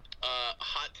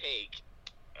 Hot take.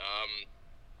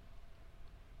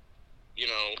 You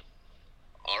know,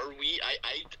 are we?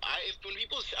 When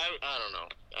people, I don't know.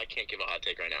 I can't give a hot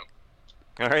take right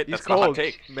now. All right, He's that's the hot cold.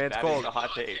 take. Man's That is cold. the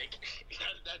hot take.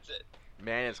 That's it.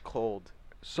 Man, it's cold.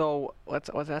 So let's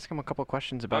ask him a couple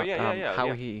questions about yeah, how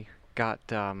yeah. he got.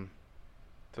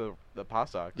 To the Paw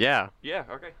Sox. Yeah. Yeah.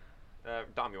 Okay.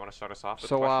 Dom, you want to start us off? With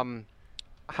So the question?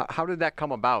 how did that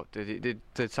come about? Did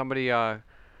somebody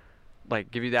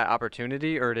like give you that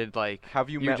opportunity, or did like Have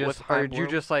you met just, with or Heim did you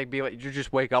Bloom? just like be like, did you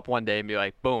just wake up one day and be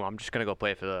like, boom, I'm just gonna go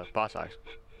play for the Paw Sox,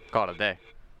 call it a day?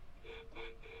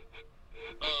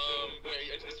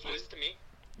 Wait, is this to me?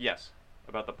 Yes,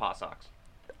 about the Paw Sox.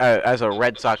 As a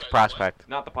Red Sox prospect.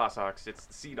 Not the Paw Sox. It's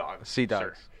the Sea Dogs. Sea sir.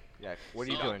 Dogs. Yeah. What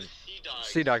are you So, doing? the Sea Dogs.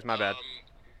 Sea Dogs, my bad.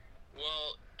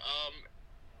 Well,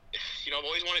 I've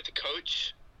always wanted to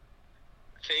coach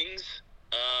things.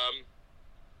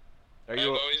 Are I've you?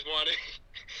 always wanted,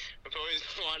 I've always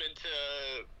wanted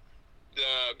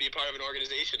to be a part of an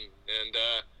organization, and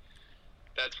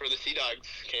that's where the Sea Dogs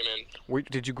came in.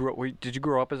 Did you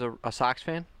grow up as a Sox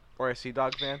fan? Or a Sea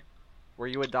Dog fan? Were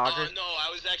you a Dodger? No, I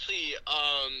was actually,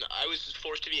 I was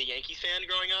forced to be a Yankees fan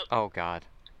growing up. Oh God.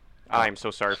 I'm so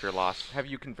sorry for your loss. Have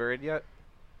you converted yet?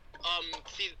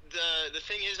 See, the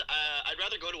thing is, I'd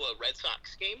rather go to a Red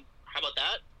Sox game. How about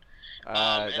that? And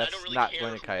I That's don't really not care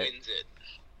going to who cut it. wins it.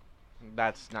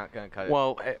 That's not going to cut it.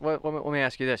 Well, let me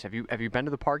ask you this: Have you been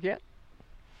to the park yet?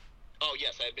 Oh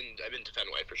yes, I've been to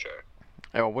Fenway for sure.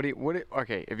 Oh,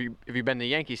 okay, have you been to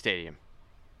Yankee Stadium?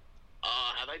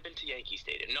 Have I been to Yankee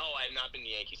Stadium? No, I have not been to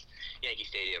Yankee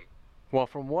Stadium. Well,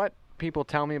 from what people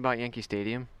tell me about Yankee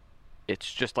Stadium,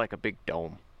 it's just like a big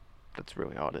dome. That's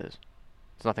really all it is.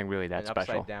 It's nothing really that An special.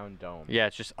 upside down dome. Yeah,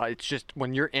 it's just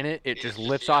when you're in it, it just It's-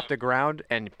 lifts yeah. off the ground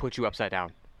and puts you upside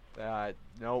down.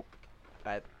 Nope.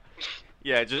 That,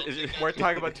 Yeah, just we're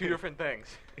talking about two different things.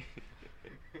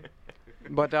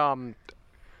 But are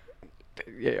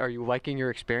you liking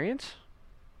your experience?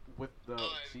 With the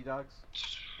Sea Dogs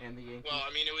and the Yankees. Well,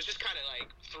 I mean, it was just kind of like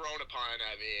thrown upon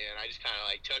at me, and I just kind of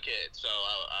like took it. So,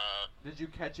 Did you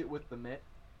catch it with the mitt?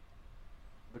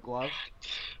 The glove?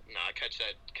 no, I catch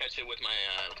it with my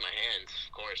hands,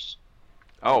 of course.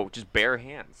 Oh, just bare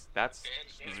hands. That's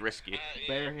Hands, is risky. yeah.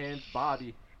 Bare hands,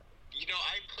 Bobby. You know,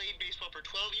 I played baseball for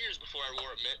 12 years before I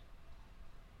wore a mitt.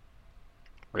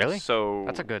 Really? So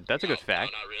That's a good No, fact. No,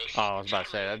 not really. Oh, I was about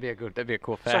to say that'd be a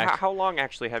cool So fact. how long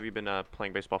actually have you been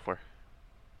playing baseball for?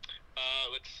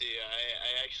 Let's see.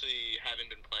 I actually haven't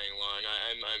been playing long.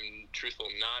 I'm truthful,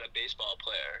 not a baseball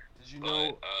player. Did you But,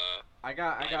 know? I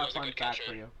got I a was a fun good fact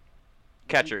catcher. for you.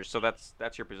 Catcher. So that's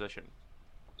your position.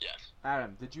 yes.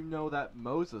 Adam, did you know that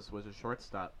Moses was a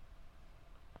shortstop?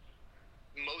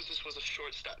 Moses was a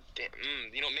shortstop. Damn,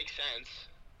 makes sense.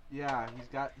 Yeah, he's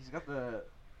got the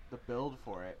build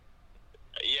for it.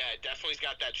 Yeah, definitely's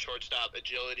got that shortstop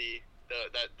agility,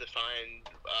 that defined,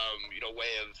 way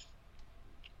of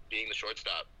being the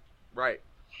shortstop. Right.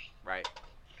 Right.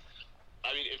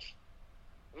 I mean, if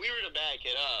we were to back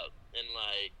it up and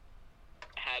like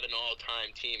have an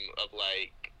all-time team of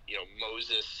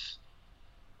Moses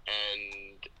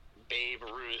and Babe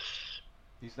Ruth.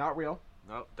 He's not real.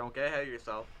 No, don't get ahead of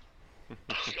yourself. Oh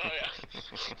yeah.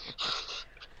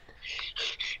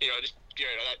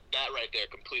 That right there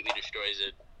completely destroys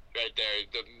it. Right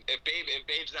there. If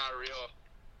Babe's not real,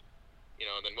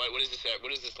 then what is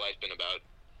this life been about?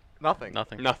 Nothing.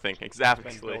 Nothing. Nothing. Been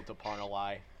Exactly. built upon a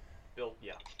lie. Bill,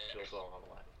 yeah, Bill's all on the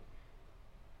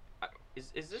line.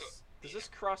 Does this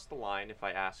cross the line if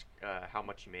I ask how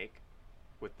much you make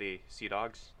with the Sea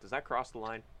Dogs? Does that cross the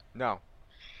line? No.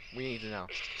 We need to know.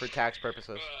 For tax purposes.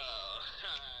 Well,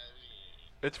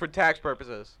 It's for tax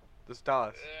purposes. Just tell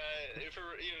us. for,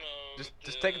 you know...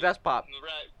 Just take a desk pop.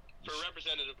 For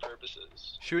representative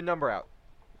purposes. Shoot a number out.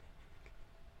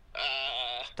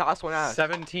 Toss one out.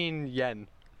 17 yen.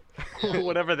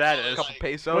 Whatever that Well, is. A couple like-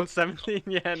 pesos. What's 17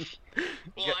 yen? Well, I mean,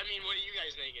 what are you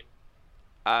guys making?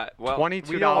 Well, $22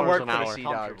 we don't work an for the hour. Sea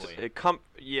Dogs.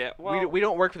 yeah, well, We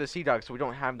don't work for the Sea Dogs, so we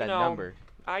don't have that No. number.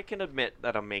 I can admit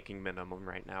that I'm making minimum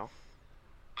right now.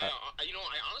 I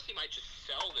honestly might just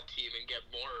sell the team and get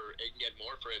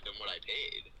more for it than what I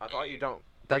paid. I thought you don't.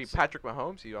 Are you That's Patrick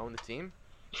Mahomes? You own the team?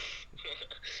 I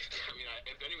mean,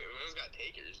 if anyone's got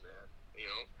takers, man, you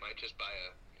know, might just buy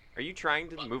a. Are you trying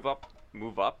to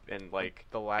move up and like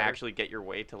The ladder? actually get your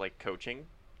way to like coaching?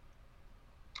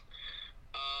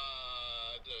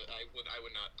 I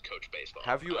would not coach baseball.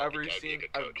 Have you I don't ever think I'd be seen good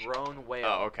a coach. grown whale?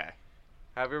 Oh, okay.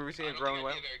 Have you ever seen I a don't grown think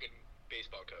whale? I'd be a very good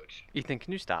baseball coach. Ethan,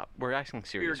 can you stop? We're asking You're a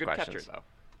serious good questions. catcher though.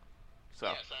 So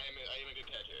Yes, I am a good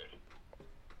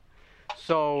catcher.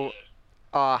 So,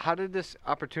 how did this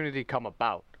opportunity come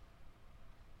about?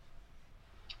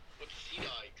 With the Sea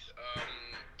Dogs,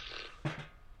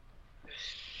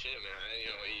 shit, man. You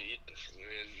know,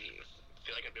 I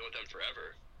feel like I've been with them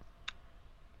forever.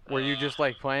 Were you just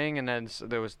like playing, and then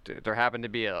there happened to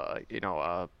be I don't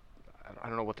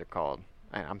know what they're called.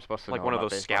 I'm supposed to like know one of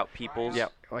about those baseball. scout peoples.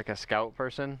 Yep, like a scout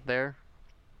person there,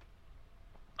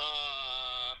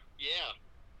 Yeah.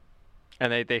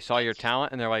 and they saw your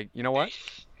talent, and they're like, you know what,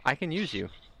 I can use you.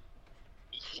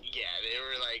 Yeah, they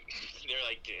were like,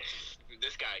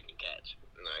 this guy can catch.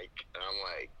 And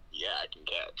I'm like, yeah, I can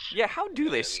catch. Yeah, how do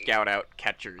they And- scout out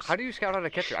catchers? How do you scout out a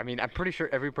catcher? I mean, I'm pretty sure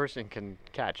every person can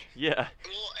catch. Yeah. Well,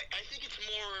 I think it's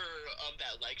more of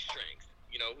that leg strength.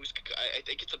 You know, I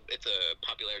think it's a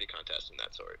popularity contest and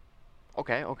that sort.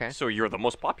 Okay, okay. So you're the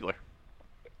most popular.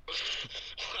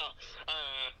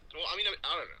 Well, I mean,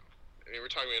 I don't know. I mean, we're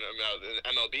talking about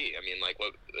MLB. I mean, like,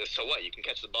 what? So what? You can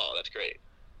catch the ball. That's great.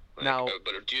 Like, Now-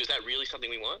 but is that really something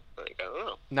we want? Like, I don't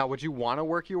know. Now, would you want to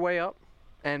work your way up,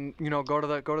 and go to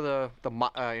the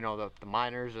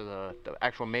minors or the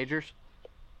actual majors?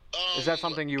 Is that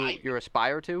something you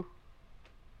aspire to?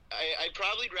 I'd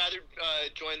probably rather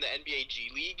join the NBA G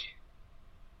League.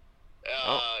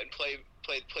 And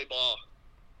play ball.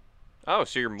 Oh,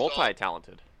 so you're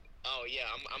multi-talented. Oh yeah,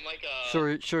 I'm like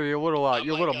Sure, you're a little I'm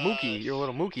you're a little like, mookie. You're a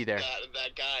little mookie there.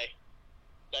 that guy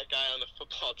on the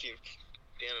football team.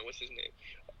 Damn it, what's his name?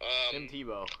 Tim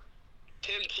Tebow.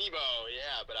 Tim Tebow,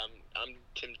 yeah, but I'm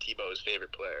Tim Tebow's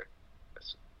favorite player.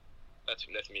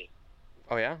 That's me.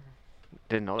 Oh yeah,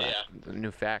 didn't know that. Yeah. A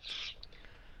new fact.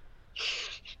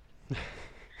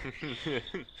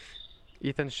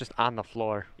 Ethan's just on the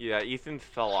floor. Yeah, Ethan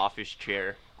fell off his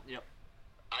chair.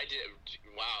 I did.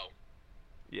 Wow.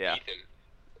 Yeah. Ethan.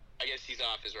 I guess he's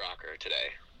off his rocker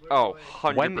today. Oh,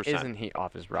 100%. When isn't he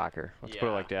off his rocker? Let's put it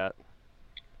Yeah. like that.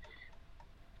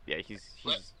 Yeah, he's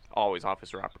always off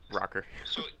his rocker.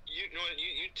 So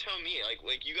you tell me,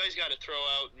 like you guys got to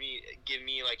give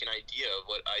me like an idea of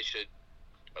what I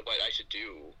should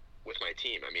do with my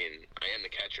team. I mean, I am the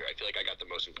catcher. I feel like I got the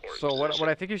most important. So what position.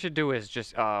 I think you should do is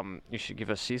just you should give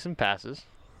us season passes.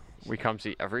 We come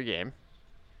see every game.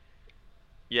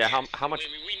 Yeah, how much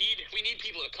We need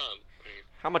people to come.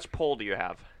 how much pull do you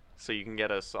have so you can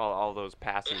get us all those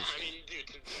passes? I mean, dude,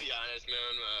 to be honest, man,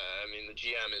 I mean, the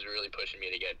GM is really pushing me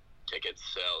to get tickets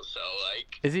so like.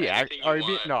 Is he anything you Are you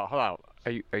being, want. no? Hold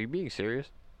on. Are you being serious?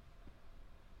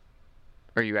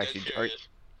 Are you Dead actually? serious.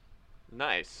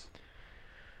 Nice.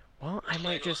 Well, I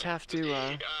might just have to. You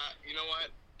know what?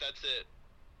 That's it.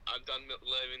 I'm done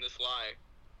living this lie.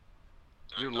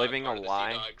 I'm You're not living part a of the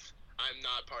lie? Sea Dogs. I'm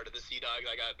not part of the Sea Dogs.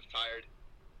 I got fired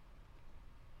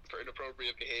for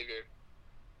inappropriate behavior.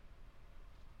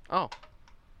 Oh.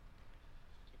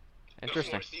 No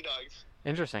Interesting. more Sea Dogs.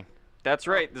 Interesting. That's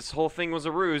right. This whole thing was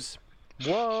a ruse. What?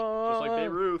 Just like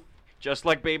Babe Ruth. Just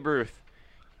like Babe Ruth.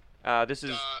 This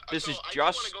is So I do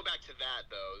want just to go back to that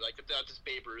though, like about this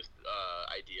Babe Ruth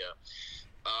idea.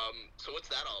 So what's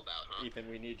that all about, huh? Ethan,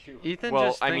 we need you. Ethan well.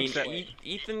 just I mean, thinks that.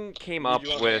 Ethan came up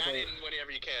you on with the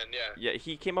Whenever you can, yeah. yeah.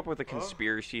 He came up with a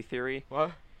conspiracy theory,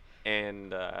 What?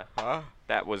 and Huh?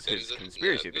 that was his The-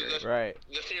 conspiracy the- theory. the- Right.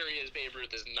 The theory is Babe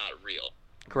Ruth is not real,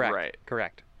 Correct. Right.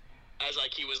 Correct. as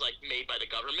like he was like made by the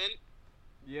government.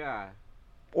 Yeah.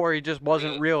 Or he just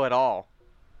wasn't real at all.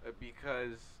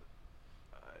 Because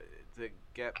to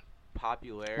get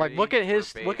popularity. Like look at for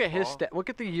his baseball- look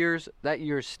at that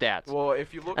year's stats. Well,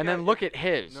 if you look and at then look at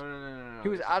his. No. He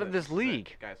was this out is of it, this this is it.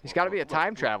 league. Guys, He's look, got to be a look,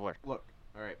 time look, traveler. Look,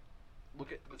 all right.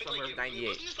 Look at the But, summer like, of '98.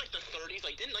 Wasn't this like the 30s?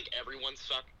 Like, didn't like everyone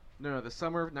suck? No, the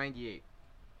summer of '98.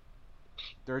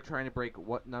 They're trying to break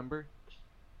what number?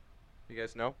 You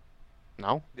guys know?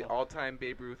 No. The all-time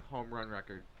Babe Ruth home run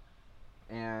record.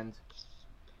 And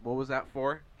what was that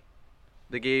for?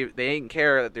 They didn't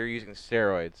care that they're using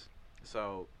steroids.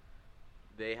 So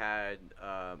they had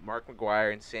Mark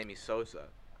McGuire and Sammy Sosa.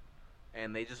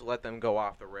 And they just let them go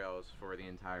off the rails for the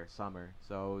entire summer.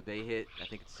 So they hit, I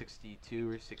think it's 62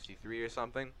 or 63 or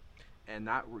something. And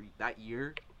that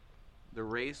year, the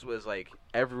race was like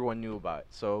everyone knew about it.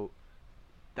 So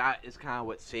that is kind of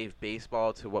what saved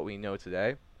baseball to what we know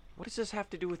today. What does this have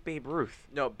to do with Babe Ruth?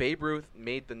 No, Babe Ruth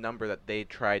made the number that they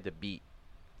tried to beat.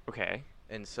 Okay.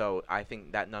 And so I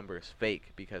think that number is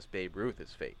fake because Babe Ruth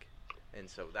is fake. And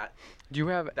so that Do you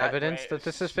have That evidence way that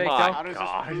this is My fake God. How does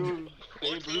God. this prove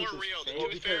What's Babe more Ruth is real, the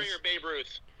fake? Tooth Fairy or Babe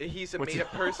Ruth? he's a What's-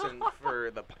 made-up person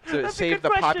for to That's a save good the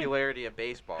question. popularity of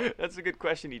baseball. That's a good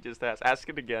question he just asked. Ask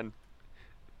it again.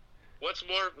 What's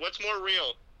more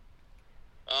real?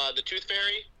 The Tooth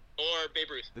Fairy or Babe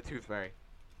Ruth? The Tooth Fairy,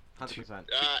 100%.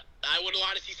 I would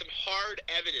want to see some hard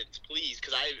evidence, please,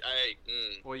 because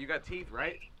Well, you got teeth,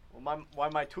 right? Well, why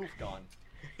my tooth gone?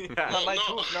 Yeah. Why my no.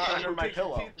 tooth not under my Takes your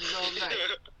pillow? teeth in the middle of the night.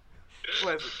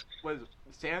 What is it?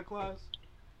 Santa Claus?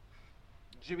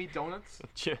 Jimmy Donuts?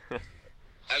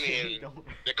 I mean,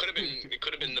 it could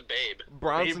have been the Babe.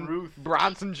 Bronson Ruth.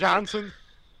 Bronson Johnson?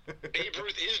 Babe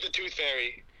Ruth is the Tooth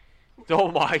Fairy.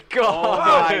 Oh my Oh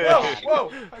God. my God.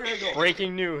 Whoa! I gotta go.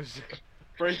 Breaking news.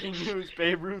 Breaking news.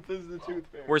 Babe Ruth is the tooth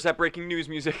fairy. Where's that breaking news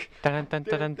music? It's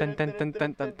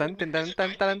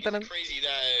crazy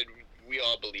that we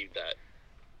all believe that.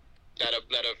 That a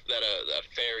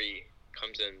fairy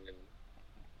comes in and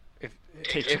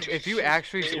If you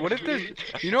actually what if there's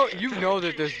you know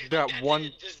that there's that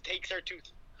one just takes our tooth.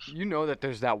 you know that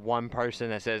there's that one person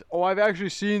that says, "Oh, I've actually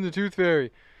seen the Tooth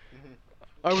Fairy.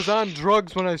 I was on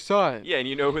drugs when I saw it." Yeah, and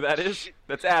you know who that is?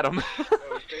 That's Adam. Me.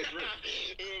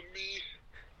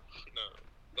 No,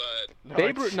 but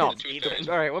Babe Ruth. No. The Tooth Fairy.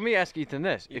 All right, let me ask Ethan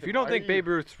this: if Ethan, you don't why think are Babe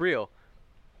Ruth's real,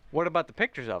 what about the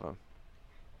pictures of him?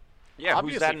 Yeah,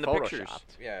 who's that in the Obviously pictures?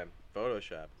 photoshopped. Yeah,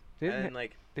 Photoshop. They didn't, And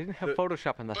like they didn't have the-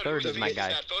 Photoshop in the But 30s, my is guy.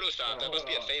 that Photoshop? That must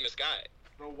be a famous guy.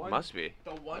 the one, Must be.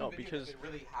 the one No, video because- that they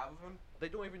really have of him, they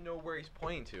don't even know where he's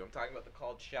pointing to. I'm talking about the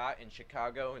called shot in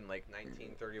Chicago in like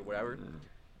 1930 or whatever.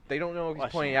 They don't know if he's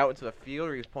Bless pointing you. out into the field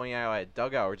or he's pointing out at a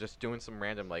dugout or just doing some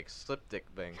random like slip dick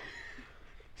thing.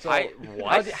 So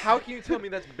What? how can you tell me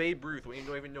that's Babe Ruth when you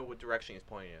don't even know what direction he's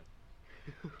pointing in?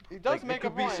 He does Like, make it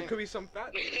could a be, point. it could be some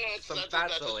fat, some that's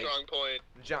fat a like strong point.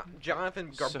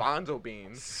 Jonathan Garbanzo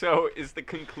beans. So is the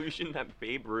conclusion that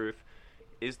Babe Ruth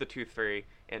is the Tooth Fairy,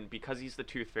 and because he's the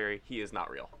Tooth Fairy, he is not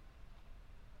real?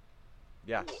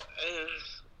 Yes.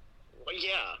 Well,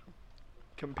 yeah.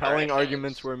 Compelling Alright,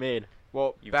 arguments thanks. were made.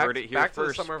 Well, You've back, heard it here back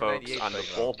first, to the summer of folks, 98 on the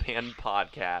thing, though. Bullpen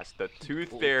Podcast. The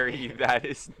Tooth Fairy that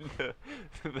is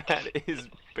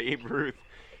Babe Ruth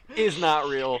is not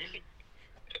real.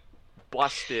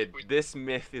 Busted. This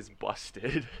myth is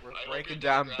busted. We're I hope breaking your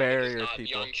down demographic is barriers, not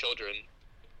people. Young children,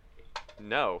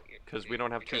 No, because we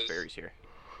don't have Tooth Because- Fairies here.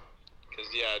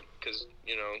 because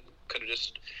you know, could have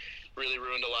just really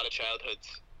ruined a lot of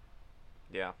childhoods.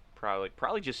 Yeah,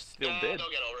 probably just still did. They'll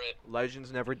get over it.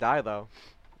 Legends never die, though.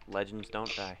 Legends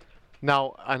don't die.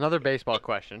 Now, another baseball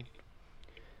question.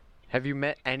 Have you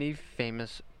met any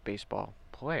famous baseball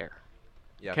player?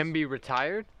 Yes. Can be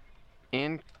retired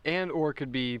and or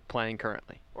could be playing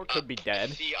currently. Or could be dead.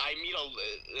 See, I meet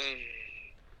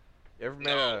You ever met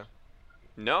No.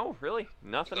 No, really,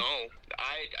 nothing. I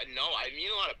meet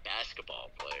a lot of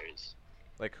basketball players.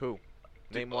 like who?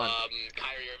 Name one.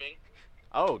 Kyrie Irving.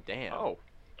 Oh, damn. Oh,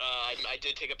 I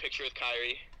did take a picture with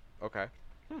Kyrie. Okay.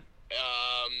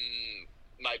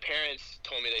 My parents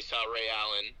told me they saw Ray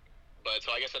Allen, but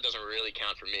so I guess that doesn't really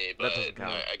count for me. But doesn't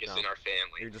count, I guess no. in our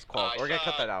family. You're just qualified. I We're gonna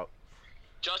cut saw that out.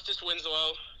 Justice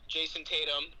Winslow, Jason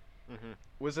Tatum,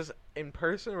 Was this in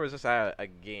person or was this at a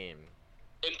game?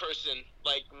 in person.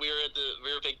 Like we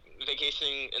were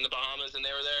vacationing in the Bahamas and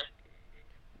they were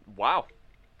there. wow.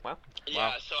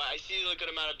 Yeah, so I see a good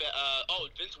amount of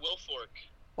Vince Wilfork.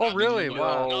 Oh, really? No,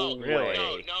 Wow. No,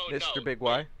 Really? No, Mr. Big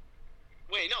Y?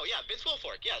 Wait, no, yeah, Vince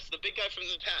Wilfork. Yes, the big guy from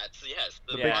the Pats. Yes,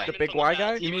 The big- lineman the big from Y Pats,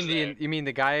 guy? he You was mean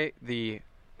there.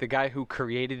 the guy who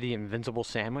created the invincible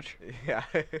sandwich, Yeah.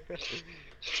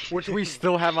 which we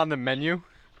still have on the menu?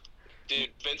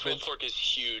 Dude, Vince Wilfork is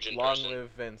huge in Long person.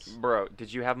 live Vince. Bro,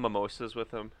 did you have mimosas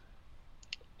with him?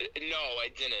 No, I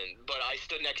didn't. But I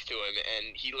stood next to him,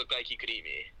 and he looked like he could eat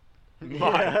me.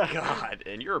 My God,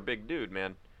 and you're a big dude,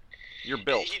 man. You're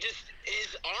built.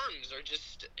 His arms are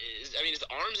just, his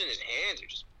arms and his hands are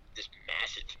just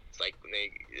massive. It's like when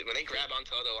they grab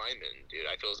onto other linemen, dude,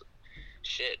 I feel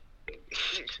shit.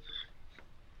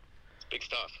 Big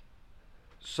stuff.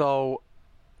 So,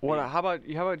 how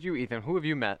about you, Ethan? Who have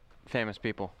you met? Famous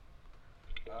people.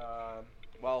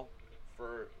 Well,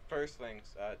 for first things,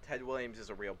 Ted Williams is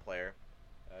a real player.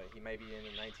 He may be in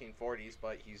the 1940s,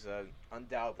 but he's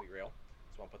undoubtedly real.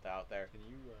 Just want to put that out there. Can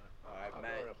you? I've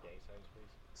met.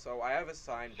 So I have a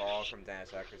signed ball from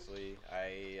Dennis Eckersley.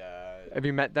 Have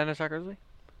you met Dennis Eckersley?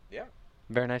 Yeah.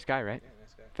 Very nice guy, right? Yeah,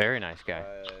 nice guy. Very nice guy.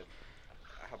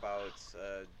 How about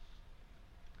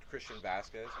Christian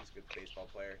Vasquez? He's a good baseball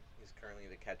player. He's currently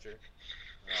the catcher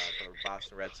for the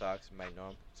Boston Red Sox. You might know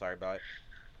him. Sorry about it.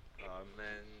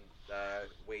 And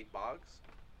Wade Boggs.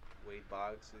 Wade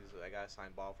Boggs I got a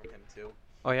signed ball from him too.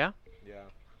 Oh yeah. Yeah.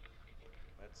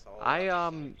 That's all.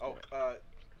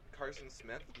 Carson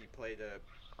Smith. He played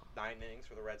 9 innings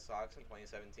for the Red Sox in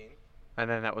 2017. And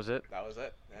then that was it. That was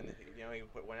it. And he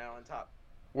went out on top.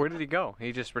 Where did he go?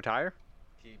 He just retire?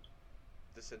 He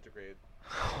disintegrated.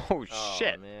 Oh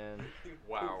shit, man.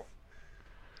 Wow.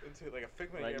 Into like a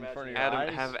figment Right of in your front of imagination. your Adam,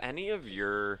 eyes? have any of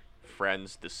your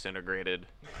friends disintegrated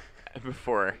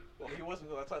before? Well, he wasn't.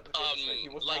 That's not the case. He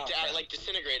was not. Like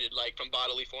disintegrated, like from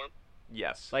bodily form.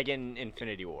 Yes. Like in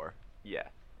Infinity War. Yeah.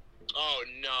 Oh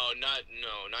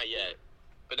not yet.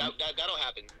 But that'll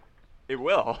happen. It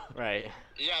will. Right.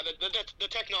 Yeah, the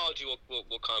technology will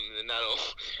come, and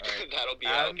Right. that'll be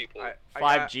how people.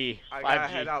 5G. I gotta 5G.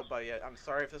 head out, buddy. I'm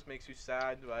sorry if this makes you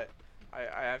sad, but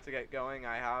I have to get going.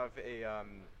 I have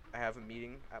a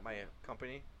meeting at my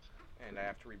company, and I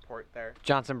have to report there.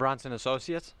 Johnson Bronson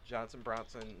Associates. Johnson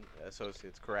Bronson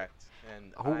Associates, correct.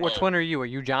 And Which one are you? Are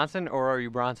you Johnson or are you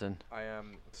Bronson? I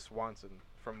am Swanson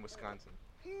from Wisconsin.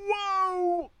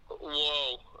 Whoa!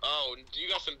 Whoa! Oh, you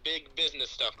got some big business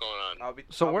stuff going on. I'll be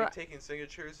taking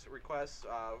signatures requests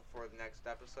for the next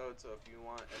episode. So if you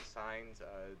want a signed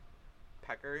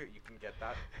pecker, you can get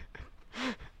that.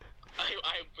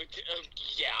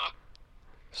 Yeah.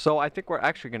 So I think we're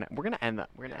actually gonna end the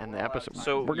episode.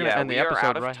 So we're gonna end the we are episode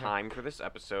out of right here. time for this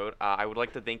episode. I would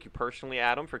like to thank you personally,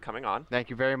 Adam, for coming on. Thank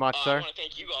you very much, I sir. want to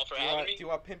thank you all for having me. Do you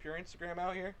want to pimp your Instagram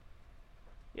out here?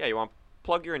 Yeah, you want to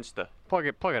plug your Insta? Plug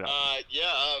it up.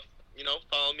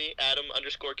 Follow me,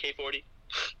 Adam_K40.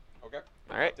 Okay.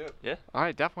 All right. Do it. Yeah. All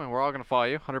right, definitely. We're all gonna follow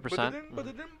you, 100%.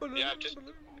 Yeah, just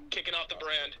kicking off the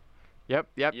brand. Yep.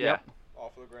 Yeah.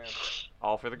 All for the gram.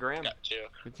 All for the gram. Gotcha.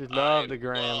 We just love the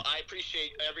gram. Well, I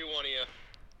appreciate every one of you.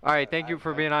 All right, thank you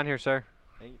for being on here, sir.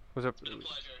 Thank you. It's been a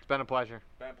pleasure. It's been a pleasure.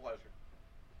 Been a pleasure.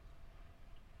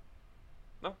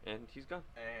 No, and he's gone.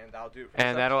 And I'll do it for And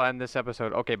this that'll episode. end this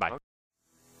episode. Okay, bye.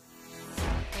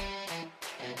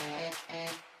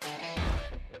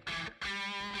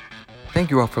 Thank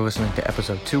you all for listening to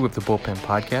episode 2 of the Bullpen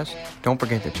Podcast. Don't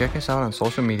forget to check us out on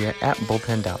social media at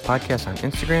bullpen.podcast on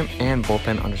Instagram and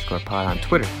bullpen_pod on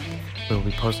Twitter. We will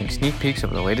be posting sneak peeks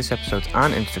of the latest episodes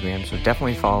on Instagram, so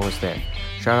definitely follow us there.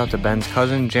 Shout out to Ben's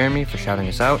cousin, Jeremy, for shouting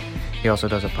us out. He also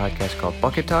does a podcast called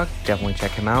Bucket Talk. Definitely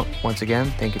check him out. Once again,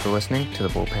 thank you for listening to the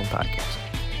Bullpen Podcast.